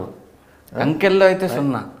అంటారు, అంకెల్లో అయితే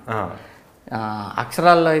సున్నా,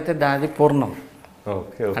 అక్షరాల్లో అయితే దాది పూర్ణం.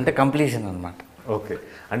 ఓకే, అంటే కంప్లీషన్ అనమాట. ఓకే,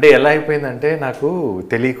 అంటే ఎలా అయిపోయిందంటే నాకు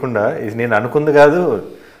తెలియకుండా ఇది నేను అనుకుంది కాదు,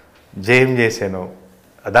 జయం చేశాను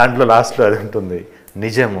దాంట్లో లాస్ట్లో అది ఉంటుంది,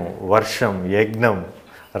 నిజము, వర్షం, యజ్ఞం,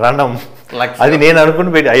 రణం, అది నేను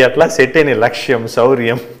అనుకుని పెట్టి అవి అట్లా సెట్ అయినాయి, లక్ష్యం,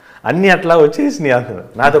 శౌర్యం అన్నీ అట్లా వచ్చేసినాయి. అందులో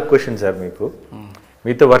నాదొక క్వశ్చన్ సార్,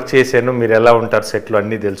 మీతో వర్క్ చేశాను, మీరు ఎలా ఉంటారు సెట్లో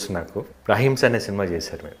అన్నీ తెలుసు నాకు. అహింస అనే సినిమా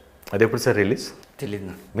చేశారు మీరు, అది ఎప్పుడు సార్ రిలీజ్?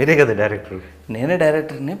 తెలియదు. మీరే కదా డైరెక్టర్? నేనే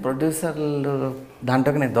డైరెక్టర్ని, ప్రొడ్యూసర్లు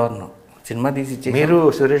దాంట్లోకి నేను దూరను. సినిమా తీసి మీరు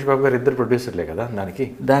సురేష్ బాబు గారు ఇద్దరు ప్రొడ్యూసర్లే కదా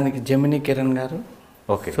దానికి జమినీ కిరణ్ గారు,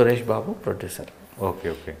 okay, Suresh Babu producer. Okay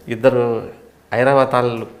okay, ఇద్దరు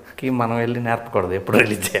ఐరావతాలకి మనం వెళ్ళి నేర్పకూడదు, ఎప్పుడు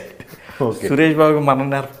రిలీజ్ చేయాలి. సురేష్ బాబుకి మనం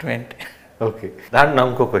నేర్పటం ఏంటి? ఓకే, దాంట్లో నా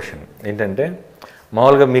ఇంకో క్వశ్చన్ ఏంటంటే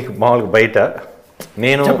మామూలుగా మీకు మామూలుగా బయట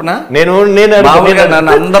నేను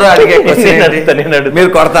అందరూ అడిగే మీరు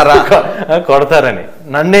కొడతారని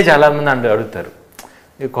నన్నే చాలా మంది అడుగుతారు,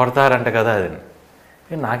 కొడతారంట కదా అది.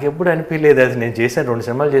 నాకు ఎప్పుడు అనిపించలేదు, అది నేను చేశాను 2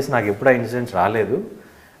 సినిమాలు చేసి నాకు ఎప్పుడు ఆ ఇన్సిడెంట్స్ రాలేదు.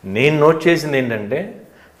 నేను నోట్ చేసింది ఏంటంటే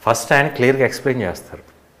ఫస్ట్ ఆయన క్లియర్గా ఎక్స్ప్లెయిన్ చేస్తారు,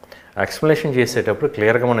 ఎక్స్ప్లెనేషన్ చేసేటప్పుడు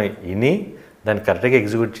క్లియర్గా మనం విని దాన్ని కరెక్ట్గా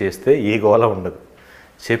ఎగ్జిక్యూట్ చేస్తే ఏ గోళ ఉండదు.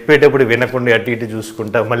 చెప్పేటప్పుడు వినకుండా అటు ఇటు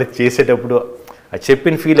చూసుకుంటా, మళ్ళీ చేసేటప్పుడు ఆ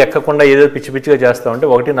చెప్పిన ఫీల్ ఎక్కకుండా ఏదో పిచ్చి పిచ్చిగా చేస్తూ ఉంటే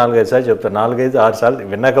 1, 4, 5 సార్లు చెప్తాను, 4, 5, 6 సార్లు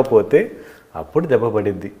వినకపోతే అప్పుడు దెబ్బ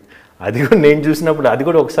పడిద్ది. అది కూడా నేను చూసినప్పుడు, అది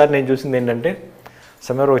కూడా ఒకసారి నేను చూసింది ఏంటంటే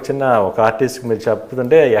సమయంలో ఒక ఆర్టిస్ట్కి మీరు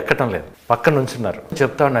చెప్తుంటే ఎక్కటం లేదు, పక్కన నుంచున్నారు,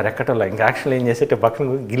 చెప్తా ఉన్నారు ఎక్కటంలో, ఇంకా యాక్షన్ ఏం చేసేట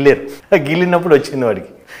పక్కన గిల్లేరు, గిల్లినప్పుడు వచ్చింది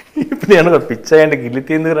వాడికి. ఇప్పుడు నేను పిచ్చాయంటే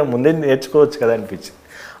గిల్లితే ఎందుకు ముందే నేర్చుకోవచ్చు కదా అనిపించింది.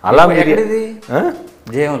 అలా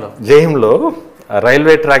జయంలో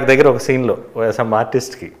రైల్వే ట్రాక్ దగ్గర ఒక సీన్లో సమ్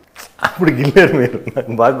ఆర్టిస్ట్కి అప్పుడు గిల్లారు మీరు,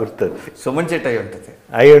 నాకు బాగా గుర్తుంది. సుమన్ చెట్టు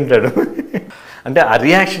అయి ఉంటాడు. అంటే ఆ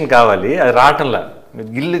రియాక్షన్ కావాలి, అది రావటంలా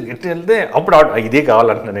గిల్లు గట్టి వెళ్తే అప్పుడు ఇదే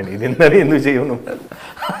కావాలంటున్నా నేను, ఇది ఎందుకు చేయను.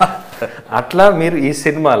 అట్లా మీరు ఈ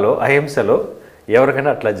సినిమాలో అహింసలో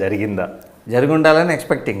ఎవరికైనా అట్లా జరిగిందా? జరిగి ఉండాలని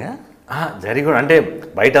ఎక్స్పెక్టింగ్ జరిగి అంటే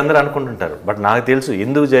బయట అందరూ అనుకుంటుంటారు, బట్ నాకు తెలుసు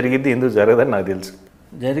ఎందుకు జరిగింది ఎందుకు జరగదని నాకు తెలుసు.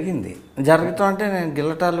 జరిగింది. జరుగుతాం అంటే నేను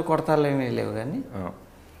గిల్లటాలు కొడతాలు ఏమీ లేవు, కానీ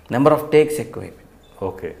నెంబర్ ఆఫ్ టేక్స్ ఎక్కువైపోయింది.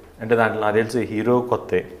 ఓకే, అంటే దాంట్లో నాకు తెలుసు హీరో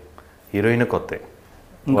కొత్త, హీరోయిన్ కొత్త,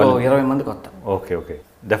 ఇంకో 20 మంది కొత్త. ఓకే ఓకే,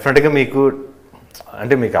 డెఫినెట్గా మీకు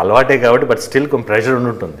అంటే మీకు అలవాటే కాబట్టి, బట్ స్టిల్ కొంచెం ప్రెషర్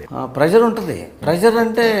ఉంటుంది. ప్రెషర్ ఉంటుంది. ప్రెషర్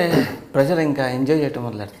అంటే ప్రెషర్ ఇంకా ఎంజాయ్ చేయటం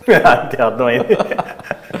వల్ల అంతే, అర్థమైంది.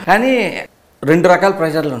 కానీ 2 రకాల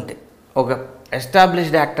ప్రెషర్లు ఉంటాయి. ఒక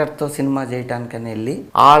ఎస్టాబ్లిష్డ్ యాక్టర్తో సినిమా చేయటానికని వెళ్ళి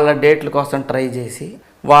వాళ్ళ డేట్ల కోసం ట్రై చేసి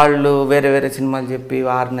వాళ్ళు వేరే వేరే సినిమాలు చెప్పి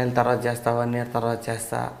 6 నెలల తర్వాత చేస్తా, 1 ఇయర్ తర్వాత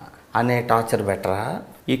చేస్తా అనే టార్చర్ బెటరా,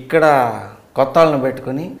 ఇక్కడ కొత్త వాళ్ళని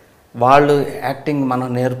పెట్టుకుని వాళ్ళు యాక్టింగ్ మనం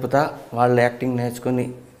నేర్పుతా, వాళ్ళు యాక్టింగ్ నేర్చుకుని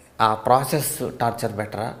ఆ ప్రాసెస్ టార్చర్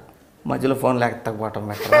బెటరా, మధ్యలో ఫోన్ లేకపోవటం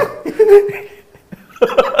బెటరా,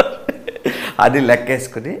 అది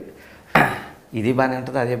లెక్కేసుకుని ఇది బాగానే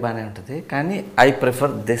ఉంటుంది, అదే బాగానే ఉంటుంది, కానీ I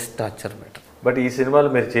prefer this torture better. But ఈ సినిమాలో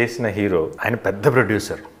మీరు చేసిన హీరో ఆయన పెద్ద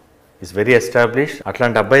ప్రొడ్యూసర్, ఈజ్ వెరీ ఎస్టాబ్లిష్.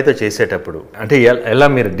 అట్లాంటి అబ్బాయితో చేసేటప్పుడు అంటే ఎలా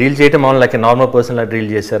మీరు డీల్ చేయటం మామూలు లైక్ నార్మల్ పర్సన్లా డీల్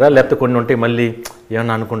చేశారా, లేకపోతే కొన్ని ఉంటే మళ్ళీ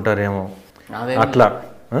ఏమన్నా అనుకుంటారేమో అట్లా?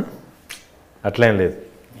 అట్లా ఏం లేదు,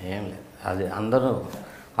 ఏం లేదు. అది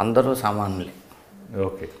అందరూ సామాన్యులే.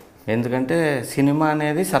 ఓకే, ఎందుకంటే సినిమా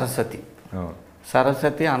అనేది సరస్వతి.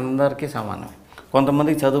 సరస్వతి అందరికీ సమానమే.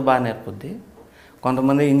 కొంతమందికి చదువు బాగా నేర్పుద్ది,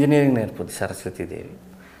 కొంతమంది ఇంజనీరింగ్ నేర్పుద్ది సరస్వతీదేవి,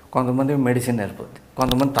 కొంతమంది మెడిసిన్ నేర్పుద్ది,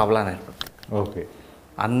 కొంతమంది తబలా నేర్పుద్ది. ఓకే,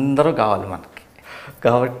 అందరూ కావాలి మనకి.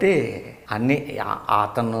 కాబట్టి అన్నీ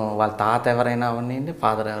అతను వాళ్ళ తాత ఎవరైనా అవనివ్వండి,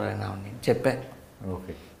 ఫాదర్ ఎవరైనా అవనివ్వండి చెప్పాను.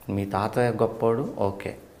 ఓకే, మీ తాత గొప్పోడు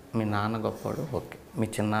ఓకే, మీ నాన్న గొప్పోడు ఓకే, మీ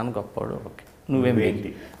చిన్నాన్న గొప్పోడు ఓకే,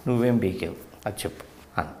 నువ్వేం బీకేవు అది చెప్పు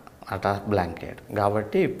అటా బ్లాంక్ అయ్యాడు.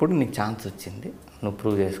 కాబట్టి ఇప్పుడు నీకు ఛాన్స్ వచ్చింది, నువ్వు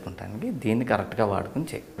ప్రూవ్ చేసుకుంటానికి దీన్ని కరెక్ట్గా వాడుకుని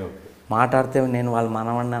చెయ్యి. మాట్లాడితే నేను వాళ్ళ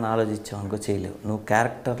మనవడిని అని ఆలోచించావు అనుకో, చేయలేవు. నువ్వు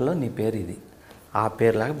క్యారెక్టర్లో నీ పేరు ఇది, ఆ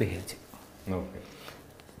పేరులాగా బిహేవ్ చేయి.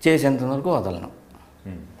 చేసేంత వరకు వదలను.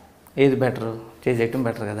 ఏది బెటరు, చేసేయటం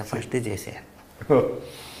బెటర్ కదా, ఫస్ట్ చేసేయాలి.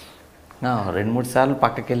 2-3 సార్లు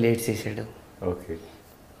పక్కకి వెళ్ళి లేట్ చేసాడు. ఓకే,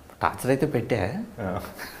 టార్చర్ అయితే పెట్టా.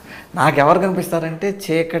 నాకెవరు కనిపిస్తారంటే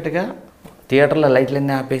చీకటిగా థియేటర్లో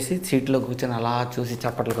లైట్లన్నీ ఆపేసి సీట్లో కూర్చొని అలా చూసి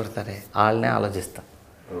చప్పట్లు కొడతారే, వాళ్ళనే ఆలోచిస్తాను.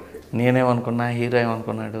 నేనేమనుకున్నా, హీరో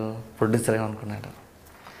ఏమనుకున్నాడు, ప్రొడ్యూసర్ ఏమనుకున్నాడు.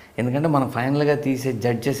 ఎందుకంటే మనం ఫైనల్గా తీసే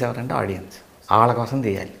జడ్జెస్ ఎవరంటే ఆడియన్స్, వాళ్ళ కోసం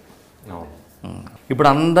తీయాలి. ఇప్పుడు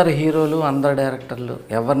అందరు హీరోలు, అందరు డైరెక్టర్లు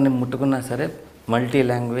ఎవరిని ముట్టుకున్నా సరే multi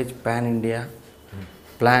language, pan India,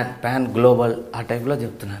 pan global ఆ టైప్లో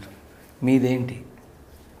చెప్తున్నారు. మీదేంటి?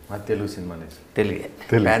 తెలుగు సినిమా, తెలుగే.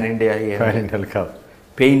 పాన్ ఇండియా కాదు,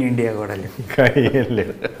 పెయిన్ ఇండియా కూడా లేదు. ఏం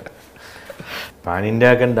లేదు. పాన్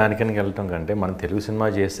ఇండియా కానీ దానికని వెళ్ళటం కంటే మనం తెలుగు సినిమా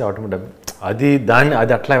చేస్తే ఆటోమేటిక్ అది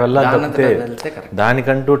అట్లా వెళ్ళాలి తప్పితే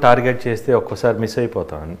దానికంటూ టార్గెట్ చేస్తే ఒక్కోసారి మిస్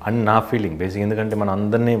అయిపోతాం అని నా ఫీలింగ్ బేసిక్. ఎందుకంటే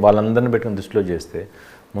మనం వాళ్ళందరినీ పెట్టుకుని దృష్టిలో చేస్తే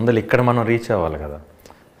ముందర ఇక్కడ మనం రీచ్ అవ్వాలి కదా.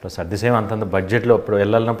 ప్లస్ అట్ ది సేమ్ అంతంత బడ్జెట్లో ఇప్పుడు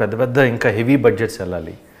వెళ్ళాలన్నా పెద్ద ఇంకా హెవీ బడ్జెట్స్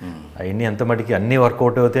వెళ్ళాలి. అవన్నీ ఎంత మటుకి అన్నీ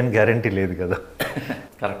వర్కౌట్ అవుతాయని గ్యారంటీ లేదు కదా.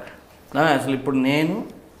 కరెక్ట్. అసలు ఇప్పుడు నేను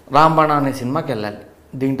రాంబాణ అనే సినిమాకి వెళ్ళాలి,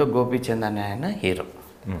 దీంట్లో గోపీచంద్ అనే ఆయన హీరో.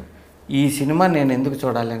 ఈ సినిమా నేను ఎందుకు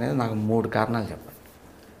చూడాలి అనేది నాకు 3 కారణాలు చెప్పండి.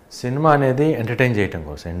 సినిమా అనేది ఎంటర్టైన్ చేయడం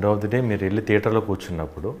కోసం. ఎండ్ ఆఫ్ ది డే మీరు వెళ్ళి థియేటర్లో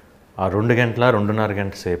కూర్చున్నప్పుడు ఆ 2 గంటల 2.5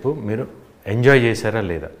 గంటల సేపు మీరు ఎంజాయ్ చేశారా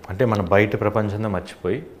లేదా, అంటే మన బయట ప్రపంచంలో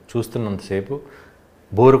మర్చిపోయి చూస్తున్నంతసేపు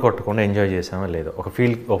బోరు కొట్టకుండా ఎంజాయ్ చేసామా లేదా, ఒక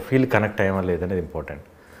ఫీల్ కనెక్ట్ అయ్యామా లేదనేది ఇంపార్టెంట్.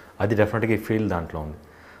 అది డెఫినెట్గా ఈ ఫీల్ దాంట్లో ఉంది.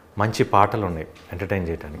 మంచి పాటలు ఉన్నాయి ఎంటర్టైన్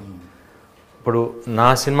చేయడానికి. ఇప్పుడు నా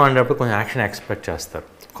సినిమా అనేటప్పుడు కొంచెం యాక్షన్ ఎక్స్పెక్ట్ చేస్తారు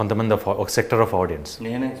కొంతమంది, ఒక సెక్టర్ ఆఫ్ ఆడియన్స్.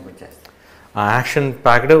 నేను ఎక్స్పెక్ట్ చేస్తాను ఆ యాక్షన్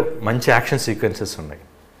ప్యాక్డ్ మంచి యాక్షన్ సీక్వెన్సెస్ ఉన్నాయి.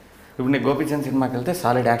 ఇప్పుడు నేను గోపీచంద్ సినిమాకి వెళ్తే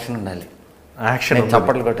సాలిడ్ యాక్షన్ ఉండాలి, యాక్షన్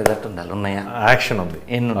చప్పట్లు కొట్టేటట్టు ఉండాలి. ఉన్నాయా? యాక్షన్ ఉంది,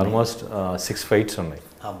 ఆల్మోస్ట్ 6 ఫైట్స్ ఉన్నాయి.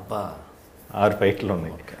 అబ్బా, 6 ఫైట్లు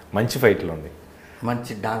ఉన్నాయి, మంచి ఫైట్లు ఉన్నాయి.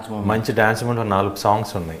 మంచి డాన్స్ మూమెంట్ 4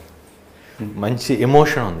 సాంగ్స్ ఉన్నాయి. మంచి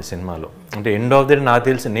ఎమోషన్ ఉంది సినిమాలో. అంటే ఎండ్ ఆఫ్ ది డే నాకు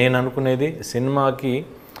తెలిసి నేను అనుకునేది సినిమాకి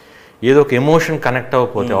ఏదో ఒక ఎమోషన్ కనెక్ట్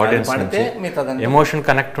అవ్వకపోతే ఆడియన్స్ నుంచి, ఎమోషన్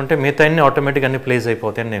కనెక్ట్ ఉంటే మిగతా అన్ని ఆటోమేటిక్గా అన్ని ప్లేస్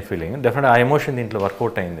అయిపోతాయి అని నేను ఫీలింగ్. డెఫినెట్ ఆ ఎమోషన్ దీంట్లో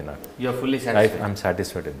వర్కౌట్ అయింది నాకు. ఐఎమ్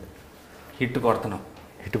సాటిస్ఫైడ్ అయింది. హిట్ కొడుతున్నాం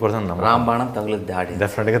రాంబాణం తగిలిద్ది,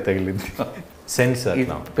 డెఫినెట్గా తగిలింది. సెన్స్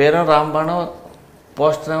పేరు రాంబాణం,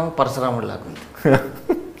 పోస్టర్ ఏమో పరశురాముడు లాగా ఉంది.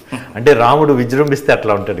 అంటే రాముడు విజృంభిస్తే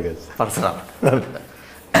అట్లా ఉంటాడు కదా పరశురాముడు.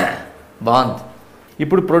 బాగుంది.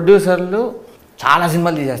 ఇప్పుడు ప్రొడ్యూసర్లు చాలా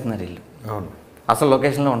సినిమాలు తీసేస్తున్నారు వీళ్ళు. అవును, అసలు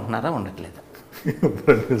లొకేషన్లో ఉంటున్నారా, ఉండట్లేదా?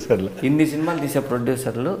 ప్రొడ్యూసర్లు ఇన్ని సినిమాలు తీసే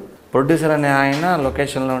ప్రొడ్యూసర్లు ప్రొడ్యూసర్ అనే ఆయన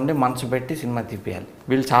లొకేషన్లో ఉండి మనసు పెట్టి సినిమా తీపియాలి.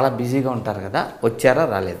 వీళ్ళు చాలా బిజీగా ఉంటారు కదా, వచ్చారా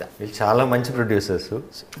రాలేదా? వీళ్ళు చాలా మంచి ప్రొడ్యూసర్స్,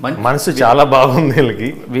 మనసు చాలా బాగుంది వీళ్ళకి.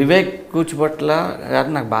 వివేక్ కూచిపట్ల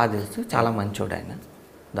గారు నాకు బాగా తెలుసు, చాలా మంచోడు ఆయన,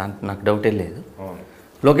 దాంట్లో నాకు డౌటే లేదు.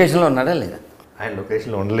 లొకేషన్లో ఉన్నాడా లేదా? ఆయన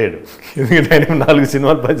లొకేషన్లో ఉండలేడు, ఎందుకంటే ఆయన 4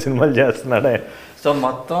 సినిమాలు 10 సినిమాలు చేస్తున్నాడు ఆయన. సో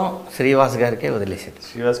మొత్తం శ్రీవాస్ గారికే వదిలేసాడు.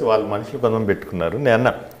 శ్రీవాస్ వాళ్ళ మనుషులు కొంతమంది పెట్టుకున్నారు.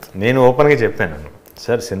 నేను ఓపెన్గా చెప్పాను,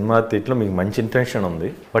 సార్ సినిమా తీట్లో మీకు మంచి ఇంటెన్షన్ ఉంది,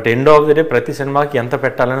 but end of the day ప్రతి సినిమాకి ఎంత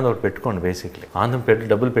పెట్టాలనేది ఒకటి పెట్టుకోండి. బేసిక్లీ ఆంధ్రం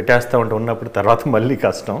డబ్బులు పెట్టేస్తూ ఉన్నప్పుడు తర్వాత మళ్ళీ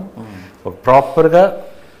కష్టం. ఒక ప్రాపర్గా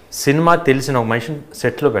సినిమా తెలిసిన ఒక మనిషిని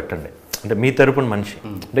సెట్లో పెట్టండి, అంటే మీ తరపున మనిషి,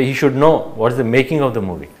 అంటే ఈ should know what's the making of the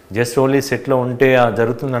movie. Just only సెట్లో ఉంటే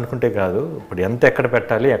జరుగుతుంది అనుకుంటే కాదు, ఇప్పుడు ఎక్కడ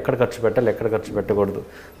పెట్టాలి, ఎక్కడ ఖర్చు పెట్టాలి, ఎక్కడ ఖర్చు పెట్టకూడదు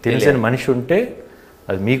తెలిసిన మనిషి ఉంటే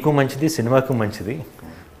అది మీకు మంచిది, సినిమాకు మంచిది.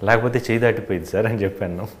 లేకపోతే చేయి దాటిపోయింది సార్ అని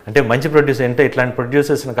చెప్పాను. అంటే మంచి ప్రొడ్యూసర్ అంటే ఇట్లాంటి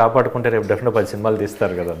ప్రొడ్యూసర్స్ని కాపాడుకుంటే రేపు డెఫినెట్ 10 సినిమాలు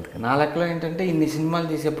తీస్తారు కదా. అందుకే నా లెక్కలో ఏంటంటే ఇన్ని సినిమాలు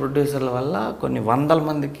తీసే ప్రొడ్యూసర్ల వల్ల కొన్ని వందల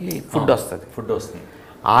మందికి ఫుడ్ వస్తుంది.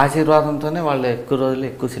 ఆశీర్వాదంతోనే వాళ్ళు ఎక్కువ రోజులు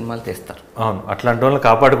ఎక్కువ సినిమాలు తీస్తారు. అవును, అట్లాంటి వాళ్ళని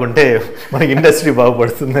కాపాడుకుంటే మనకి ఇండస్ట్రీ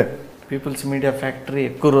బాగుపడుతుంది. పీపుల్స్ మీడియా ఫ్యాక్టరీ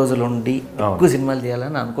ఎక్కువ రోజులు ఉండి ఎక్కువ సినిమాలు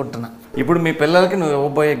తీయాలని అనుకుంటున్నా. ఇప్పుడు మీ పిల్లలకి నువ్వు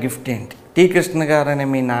ఇవ్వబోయే గిఫ్ట్ ఏంటి? టి కృష్ణ గారు అనే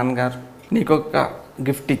మీ నాన్నగారు నీకు ఒక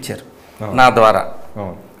గిఫ్ట్ ఇచ్చారు నా ద్వారా.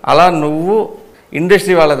 అలా నువ్వు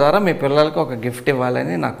ఇండస్ట్రీ వాళ్ళ ద్వారా మీ పిల్లలకి ఒక గిఫ్ట్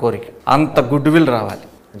ఇవ్వాలని నా కోరిక. అంత గుడ్ విల్ రావాలి.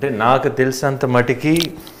 అంటే నాకు తెలిసినంత మటుకి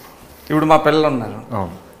ఇప్పుడు మా పిల్లలు ఉన్నారు,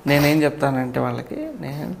 నేనేం చెప్తానంటే వాళ్ళకి,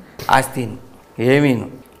 నేను ఆస్తిని ఏమీను,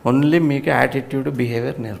 ఓన్లీ మీకు యాటిట్యూడ్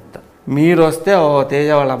బిహేవియర్ నేర్పుతా. మీరు వస్తే ఓ తేజ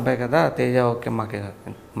వాళ్ళ అబ్బాయి కదా, తేజ ఓకే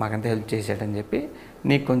మాకంతా హెల్ప్ చేసాడని చెప్పి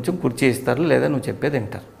నీకు కొంచెం కుర్చీ ఇస్తారు, లేదా నువ్వు చెప్పేది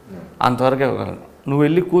వింటారు, అంతవరకే ఇవ్వగలను. నువ్వు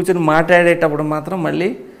వెళ్ళి కూర్చొని మాట్లాడేటప్పుడు మాత్రం మళ్ళీ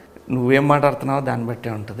నువ్వేం మాట్లాడుతున్నావో దాన్ని బట్టే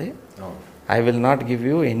ఉంటుంది. I will not give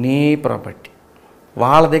you any property.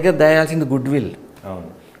 వాళ్ళ దగ్గర దయాల్సింది గుడ్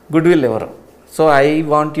విల్ ఎవరు. So I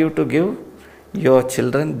want you to give your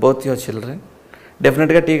children, both your children.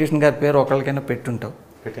 డెఫినెట్గా టీ కృష్ణ గారి పేరు ఒకరికైనా పెట్టుంటావు.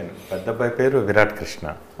 పెట్టాను. పెద్ద అబ్బాయి పేరు విరాట్ కృష్ణ,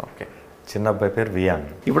 ఓకే, చిన్న అబ్బాయి పేరు వియాన్.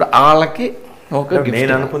 ఇప్పుడు వాళ్ళకి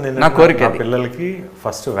నేను అనుకుంది నా కోరిక, పిల్లలకి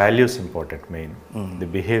first values important, main the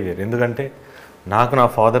behaviour. ఎందుకంటే నాకు నా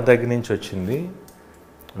ఫాదర్ దగ్గర నుంచి వచ్చింది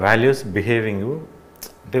వాల్యూస్, బిహేవింగ్.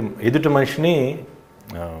 అంటే ఎదుటి మనిషిని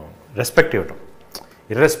రెస్పెక్ట్ ఇవ్వటం,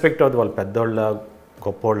 ఇర్రెస్పెక్ట్ ఆఫ్ వాళ్ళు పెద్దోళ్ళ,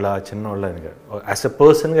 గొప్పోళ్ళ, చిన్నోళ్ళ అని కాదు. యాజ్ ఎ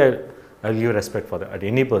పర్సన్గా I give respect for that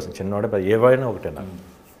any person, చిన్నవాడే ఏవైనా ఒకటే. నాకు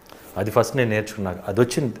అది ఫస్ట్ నేను నేర్చుకున్నాను, అది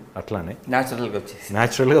వచ్చింది అట్లానే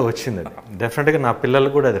న్యాచురల్గా వచ్చింది. అది డెఫినెట్గా నా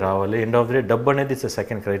పిల్లలకు కూడా అది రావాలి. ఎండ్ ఆఫ్ ది డే డబ్బు అనేది ఇట్స్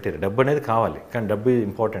సెకండ్ క్రైటీరియా. డబ్బు అనేది కావాలి, కానీ డబ్బు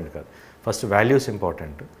ఇంపార్టెంట్ కాదు, ఫస్ట్ వాల్యూస్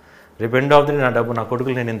ఇంపార్టెంట్. రేపు ఎండ్ ఆఫ్ ది డే నా డబ్బు నా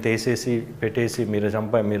కొడుకులు నేను ఇంత వేసేసి పెట్టేసి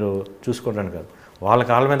మీరు చూసుకుంటాను కాదు, వాళ్ళ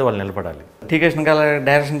కాళ్ళ మీద వాళ్ళు నిలబడాలి. టీ కృష్ణ గారు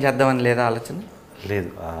డైరెక్షన్ చేద్దామని లేదా ఆలోచన? లేదు,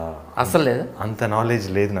 అసలు లేదు, అంత నాలెడ్జ్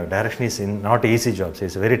లేదు నాకు. Direction is not easy jobs,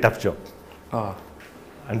 it's very tough job.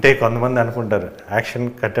 అంటే కొంతమంది అనుకుంటారు యాక్షన్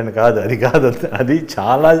కట్టండి, కాదు, అది కాదు, అది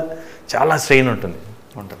చాలా చాలా స్ట్రెయిన్ ఉంటుంది.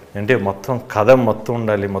 అంటే మొత్తం కథ మొత్తం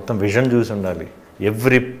ఉండాలి, మొత్తం విజన్ చూసి ఉండాలి,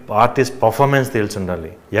 ఎవ్రీ ఆర్టిస్ట్ పర్ఫార్మెన్స్ తెలిసి ఉండాలి,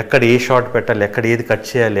 ఎక్కడ ఏ షాట్ పెట్టాలి, ఎక్కడ ఏది కట్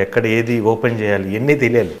చేయాలి, ఎక్కడ ఏది ఓపెన్ చేయాలి, ఇవన్నీ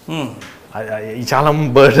తెలియాలి. చాలా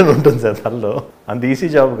బర్డెన్ ఉంటుంది సార్ తనలో. అంత ఈజీ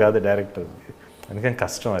జాబ్ కాదు డైరెక్టర్, అందుకని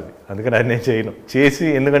కష్టం అది. అందుకని అది నేను చేయను చేసి,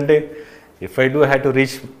 ఎందుకంటే if I do have to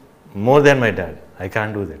reach more than my dad, I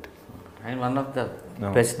can't do that. ఆయన one of the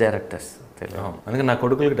best directors. అందుకని నా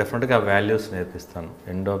కొడుకులకి డెఫినెట్గా ఆ వాల్యూస్ నేర్పిస్తాను.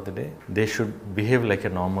 End of the day they should behave like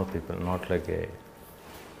a normal people, not like ఏ.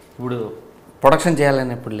 ఇప్పుడు production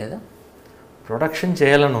చేయాలని ఎప్పుడు లేదా? ప్రొడక్షన్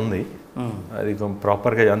చేయాలని ఉంది, అది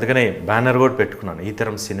ప్రాపర్గా. అందుకనే బ్యానర్ కూడా పెట్టుకున్నాను, ఈ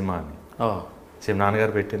తరం సినిమా అని.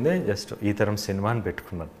 నాన్నగారు పెట్టిందే జస్ట్ ఈ తరం సినిమా అని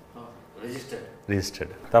పెట్టుకున్నాను,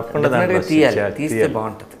 రిజిస్టర్డ్. తప్పకుండా తీస్తే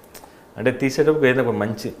బాగుంటుంది. అంటే తీసేటప్పుడు ఏదో ఒక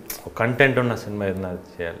మంచి కంటెంట్ ఉన్న సినిమా ఏదైనా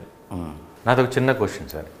చేయాలి. నాది ఒక చిన్న క్వశ్చన్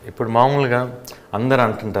సార్. ఇప్పుడు మామూలుగా అందరూ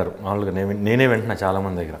అంటుంటారు, మామూలుగా నేనే వింటున్నా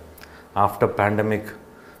చాలామంది దగ్గర, ఆఫ్టర్ పాండమిక్,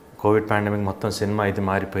 కోవిడ్ పాండమిక్ మొత్తం సినిమా ఇది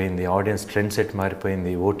మారిపోయింది, ఆడియన్స్ ట్రెండ్ సెట్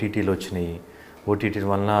మారిపోయింది, ఓటీటీలు వచ్చినాయి, ఓటీటీ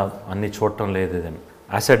వల్ల అన్నీ చూడటం లేదు అని.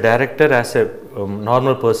 As a director, as a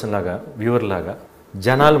normal person లాగా, వ్యూవర్ లాగా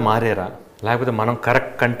జనాలు మారారా, లేకపోతే మనం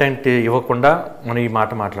కరెక్ట్ కంటెంట్ ఇవ్వకుండా మనం ఈ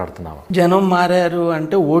మాట మాట్లాడుతున్నామా? జనం మారారు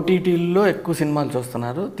అంటే ఓటీటీల్లో ఎక్కువ సినిమాలు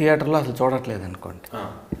చూస్తున్నారు, థియేటర్లో అసలు చూడట్లేదు అనుకోండి,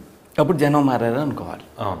 అప్పుడు జనం మారారు అనుకోవాలి.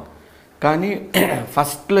 కానీ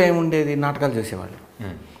ఫస్ట్లో ఏముండేది, నాటకాలు చూసేవాళ్ళు,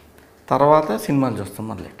 తర్వాత సినిమాలు చూస్తాం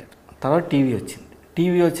మొదలెట్టారు, తర్వాత టీవీ వచ్చింది.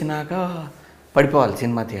 టీవీ వచ్చినాక పడిపోవాలి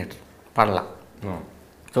సినిమా థియేటర్, పడలా,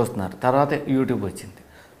 చూస్తున్నారు. తర్వాత యూట్యూబ్ వచ్చింది,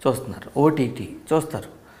 చూస్తున్నారు. ఓటీటీ చూస్తారు,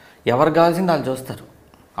 ఎవరు కావాల్సింది వాళ్ళు చూస్తారు.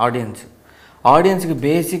 ఆడియన్స్కి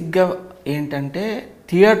బేసిక్గా ఏంటంటే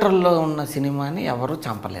థియేటర్లో ఉన్న సినిమాని ఎవరు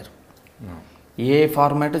చంపలేరు. ఏ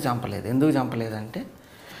ఫార్మాట్ చంపలేదు. ఎందుకు చంపలేదంటే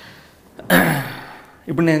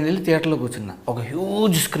ఇప్పుడు నేను వెళ్ళి థియేటర్లో కూర్చున్నా, ఒక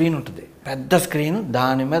హ్యూజ్ స్క్రీన్ ఉంటుంది, పెద్ద స్క్రీన్,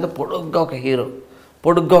 దాని మీద పొడుగ్గా ఒక హీరో,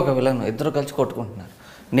 పొడుగ్గా ఒక విలన్, ఇద్దరు కలిసి కొట్టుకుంటున్నారు.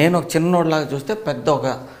 నేను ఒక చిన్నోడిలాగా చూస్తే పెద్ద ఒక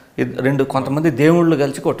కొంతమంది దేవుళ్ళు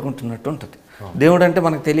కలిసి కొట్టుకుంటున్నట్టు ఉంటుంది. దేవుడు అంటే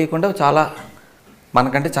మనకు తెలియకుండా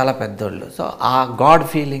మనకంటే చాలా పెద్దోళ్ళు. సో ఆ గాడ్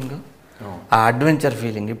ఫీలింగ్, ఆ అడ్వెంచర్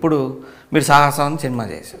ఫీలింగ్. ఇప్పుడు మీరు సాహసం అని సినిమా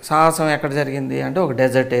చేశారు. సాహసం ఎక్కడ జరిగింది అంటే ఒక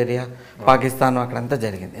డెజర్ట్ ఏరియా, పాకిస్తాన్, అక్కడంతా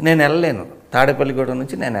జరిగింది. నేను వెళ్ళలేను, తాడేపల్లిగూడెం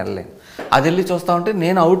నుంచి నేను వెళ్ళలేను. అది వెళ్ళి చూస్తూ ఉంటే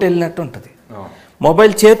నేను అవుట్ వెళ్ళినట్టు ఉంటుంది.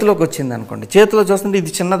 మొబైల్ చేతిలోకి వచ్చింది అనుకోండి, చేతిలో చూస్తుంటే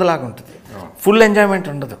ఇది చిన్నదిలాగా ఉంటుంది, ఫుల్ ఎంజాయ్మెంట్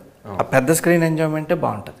ఉండదు. ఆ పెద్ద స్క్రీన్ ఎంజాయ్మెంటే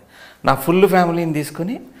బాగుంటుంది. నా ఫుల్ ఫ్యామిలీని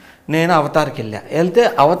తీసుకుని నేను అవతార్కి వెళ్తే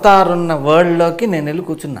అవతార్ ఉన్న వరల్డ్లోకి నేను వెళ్ళి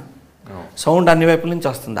కూర్చున్నా. సౌండ్ అన్ని వైపుల నుంచి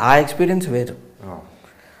వస్తుంది, ఆ ఎక్స్పీరియన్స్ వేరు.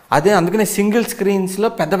 అదే అందుకనే సింగిల్ స్క్రీన్స్లో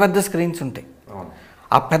పెద్ద పెద్ద స్క్రీన్స్ ఉంటాయి.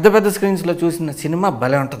 ఆ పెద్ద పెద్ద స్క్రీన్స్లో చూసిన సినిమా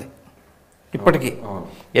భలే ఉంటుంది. ఇప్పటికీ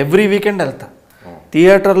ఎవ్రీ వీకెండ్ వెళ్తా.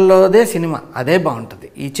 థియేటర్లోదే సినిమా అదే బాగుంటుంది.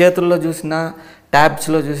 ఈ చేతుల్లో చూసినా,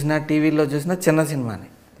 ట్యాబ్స్లో చూసినా, టీవీలో చూసినా చిన్న సినిమాని.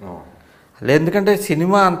 ఎందుకంటే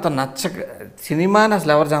సినిమా అంత సినిమాని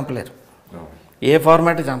అసలు ఎవరు చంపలేరు, ఏ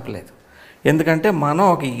ఫార్మాట్ చంపలేదు. ఎందుకంటే మనం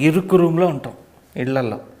ఒక ఇరుకు రూమ్లో ఉంటాం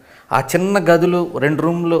ఇళ్లల్లో. ఆ చిన్న గదులు, 2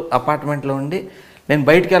 రూమ్లు అపార్ట్మెంట్లో ఉండి నేను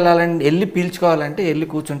బయటికి వెళ్ళి పీల్చుకోవాలంటే వెళ్ళి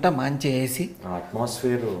కూర్చుంటా, మంచి ఏసీ,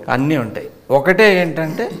 అట్మాస్ఫియర్ అన్నీ ఉంటాయి. ఒకటే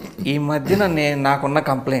ఏంటంటే ఈ మధ్యన నాకున్న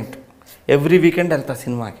కంప్లైంట్, ఎవ్రీ వీకెండ్ వెళ్తా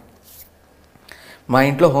సినిమాకి. మా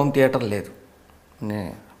ఇంట్లో హోమ్ థియేటర్ లేదు,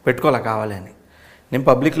 నేను పెట్టుకోలే కావాలని. నేను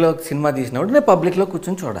పబ్లిక్లో సినిమా తీసినప్పుడు నేను పబ్లిక్లో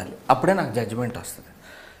కూర్చొని చూడాలి, అప్పుడే నాకు జడ్జిమెంట్ వస్తుంది.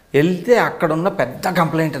 వెళ్తే అక్కడున్న పెద్ద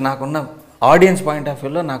కంప్లైంట్, నాకున్న ఆడియన్స్ పాయింట్ ఆఫ్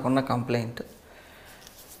వ్యూలో నాకున్న కంప్లైంట్,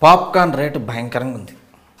 పాప్కార్న్ రేటు భయంకరంగా ఉంది,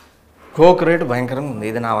 కోక్ రేటు భయంకరంగా ఉంది.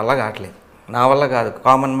 ఇది నా వల్ల కావట్లేదు, నా వల్ల కాదు,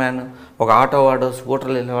 కామన్ మ్యాన్, ఒక ఆటో వాడు,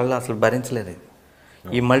 స్కూటర్లు వెళ్ళే వాళ్ళు అసలు భరించలేదు. ఇది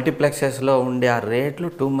ఈ మల్టీప్లెక్సెస్లో ఉండే ఆ రేట్లు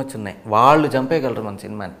టూ మచ్ ఉన్నాయి. వాళ్ళు చంపేయగలరు మన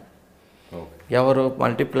సినిమాని. ఎవరు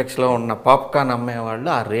మల్టీప్లెక్స్లో ఉన్న పాప్కార్న్ అమ్మేవాళ్ళు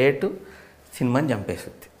ఆ రేటు సినిమాని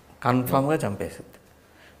చంపేస్తుంది, కన్ఫామ్గా చంపేస్తుంది.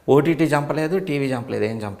 ఓటీటీ చంపలేదు, టీవీ చంపలేదు,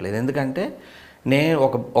 ఏం చంపలేదు. ఎందుకంటే నేను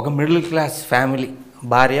ఒక మిడిల్ క్లాస్ ఫ్యామిలీ,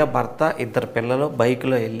 భార్య, భర్త, 2 పిల్లలు,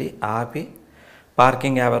 బైక్లో వెళ్ళి ఆపి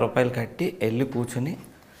పార్కింగ్ 50 రూపాయలు కట్టి వెళ్ళి కూర్చుని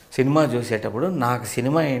సినిమా చూసేటప్పుడు నాకు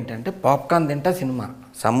సినిమా ఏంటంటే పాప్కార్న్ తింటా సినిమా,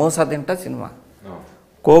 సమోసా తింటా సినిమా,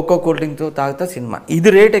 కోకో కూల్ డ్రింక్తో తాగుతా సినిమా. ఇది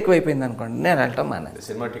రేట్ ఎక్కువైపోయింది అనుకోండి, నేను వెళ్ళటం మానేది.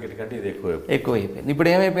 సినిమా టికెట్ కంటే ఇది ఎక్కువైపోయింది. ఇప్పుడు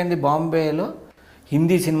ఏమైపోయింది, బాంబేలో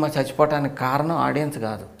హిందీ సినిమా చచ్చిపోవటానికి కారణం ఆడియన్స్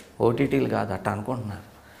కాదు, ఓటీటీలు కాదు, అట్లా అనుకుంటున్నారు.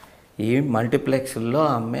 ఈ మల్టీప్లెక్స్లో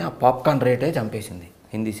అమ్మే ఆ పాప్కార్న్ రేటే చంపేసింది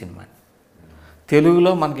హిందీ సినిమాని.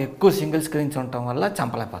 తెలుగులో మనకి ఎక్కువ సింగిల్ స్క్రీన్స్ ఉండటం వల్ల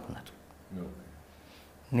చంపలేకపోతున్నారు.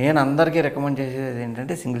 నేను అందరికీ రికమెండ్ చేసేది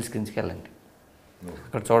ఏంటంటే సింగిల్ స్క్రీన్స్కి వెళ్ళండి,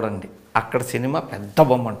 అక్కడ చూడండి. అక్కడ సినిమా పెద్ద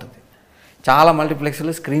బొమ్మ ఉంటుంది. చాలా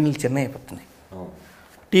మల్టీప్లెక్స్లో స్క్రీన్లు చిన్న అయిపోతున్నాయి,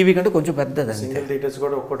 టీవీ కంటే కొంచెం పెద్దది. సింగిల్ థియేటర్స్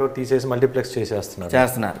కూడా ఒక్కటో తీసేసి మల్టీప్లెక్స్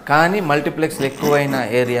చేస్తున్నారు. కానీ మల్టీప్లెక్స్లు ఎక్కువైన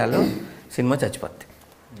ఏరియాలో cinema చచ్చిపోద్ది.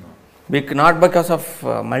 Not because of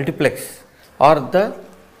multiplex are the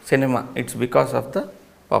cinema, it's because of the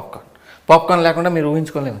popcorn లేకుండా మీరు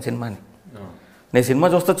ఊహించుకోలేము సినిమాని. నేను సినిమా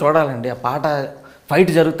చూస్తే చూడాలండి, ఆ పాట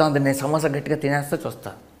ఫైట్ జరుగుతుంది, నేను సమోసా గట్టిగా తినేస్తే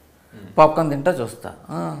చూస్తా, పాప్కార్న్ తింటా చూస్తా,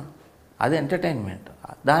 అది ఎంటర్టైన్మెంట్.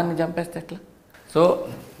 దాన్ని చంపేస్తే ఎట్లా? సో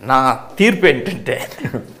నా తీర్పు ఏంటంటే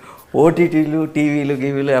ఓటీటీలు, టీవీలు,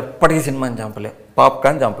 గీవీలు ఎప్పటికీ సినిమాని చంపలేవు,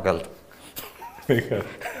 పాప్కార్న్ చంపగలరు.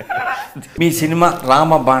 మీ సినిమా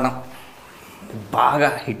రామబాణం బాగా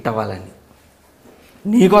హిట్ అవ్వాలని,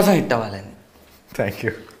 నీకోసం హిట్ అవ్వాలని, థ్యాంక్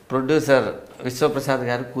యూ. ప్రొడ్యూసర్ విశ్వప్రసాద్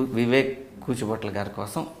గారు, వివేక్ కూచిభొట్ల గారి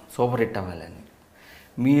కోసం సూపర్ హిట్ అవ్వాలని,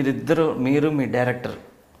 మీరు మీ డైరెక్టర్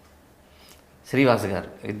శ్రీవాస్ గారు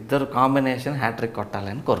ఇద్దరు కాంబినేషన్ హ్యాట్రిక్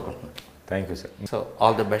కొట్టాలని కోరుకుంటున్నాను. Thank you sir. So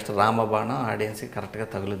all the best. రామబాణం ఆడియన్స్కి కరెక్ట్గా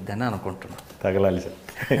తగులుద్దని అనుకుంటున్నాను. తగలాలి సార్.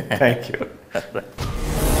 Thank you.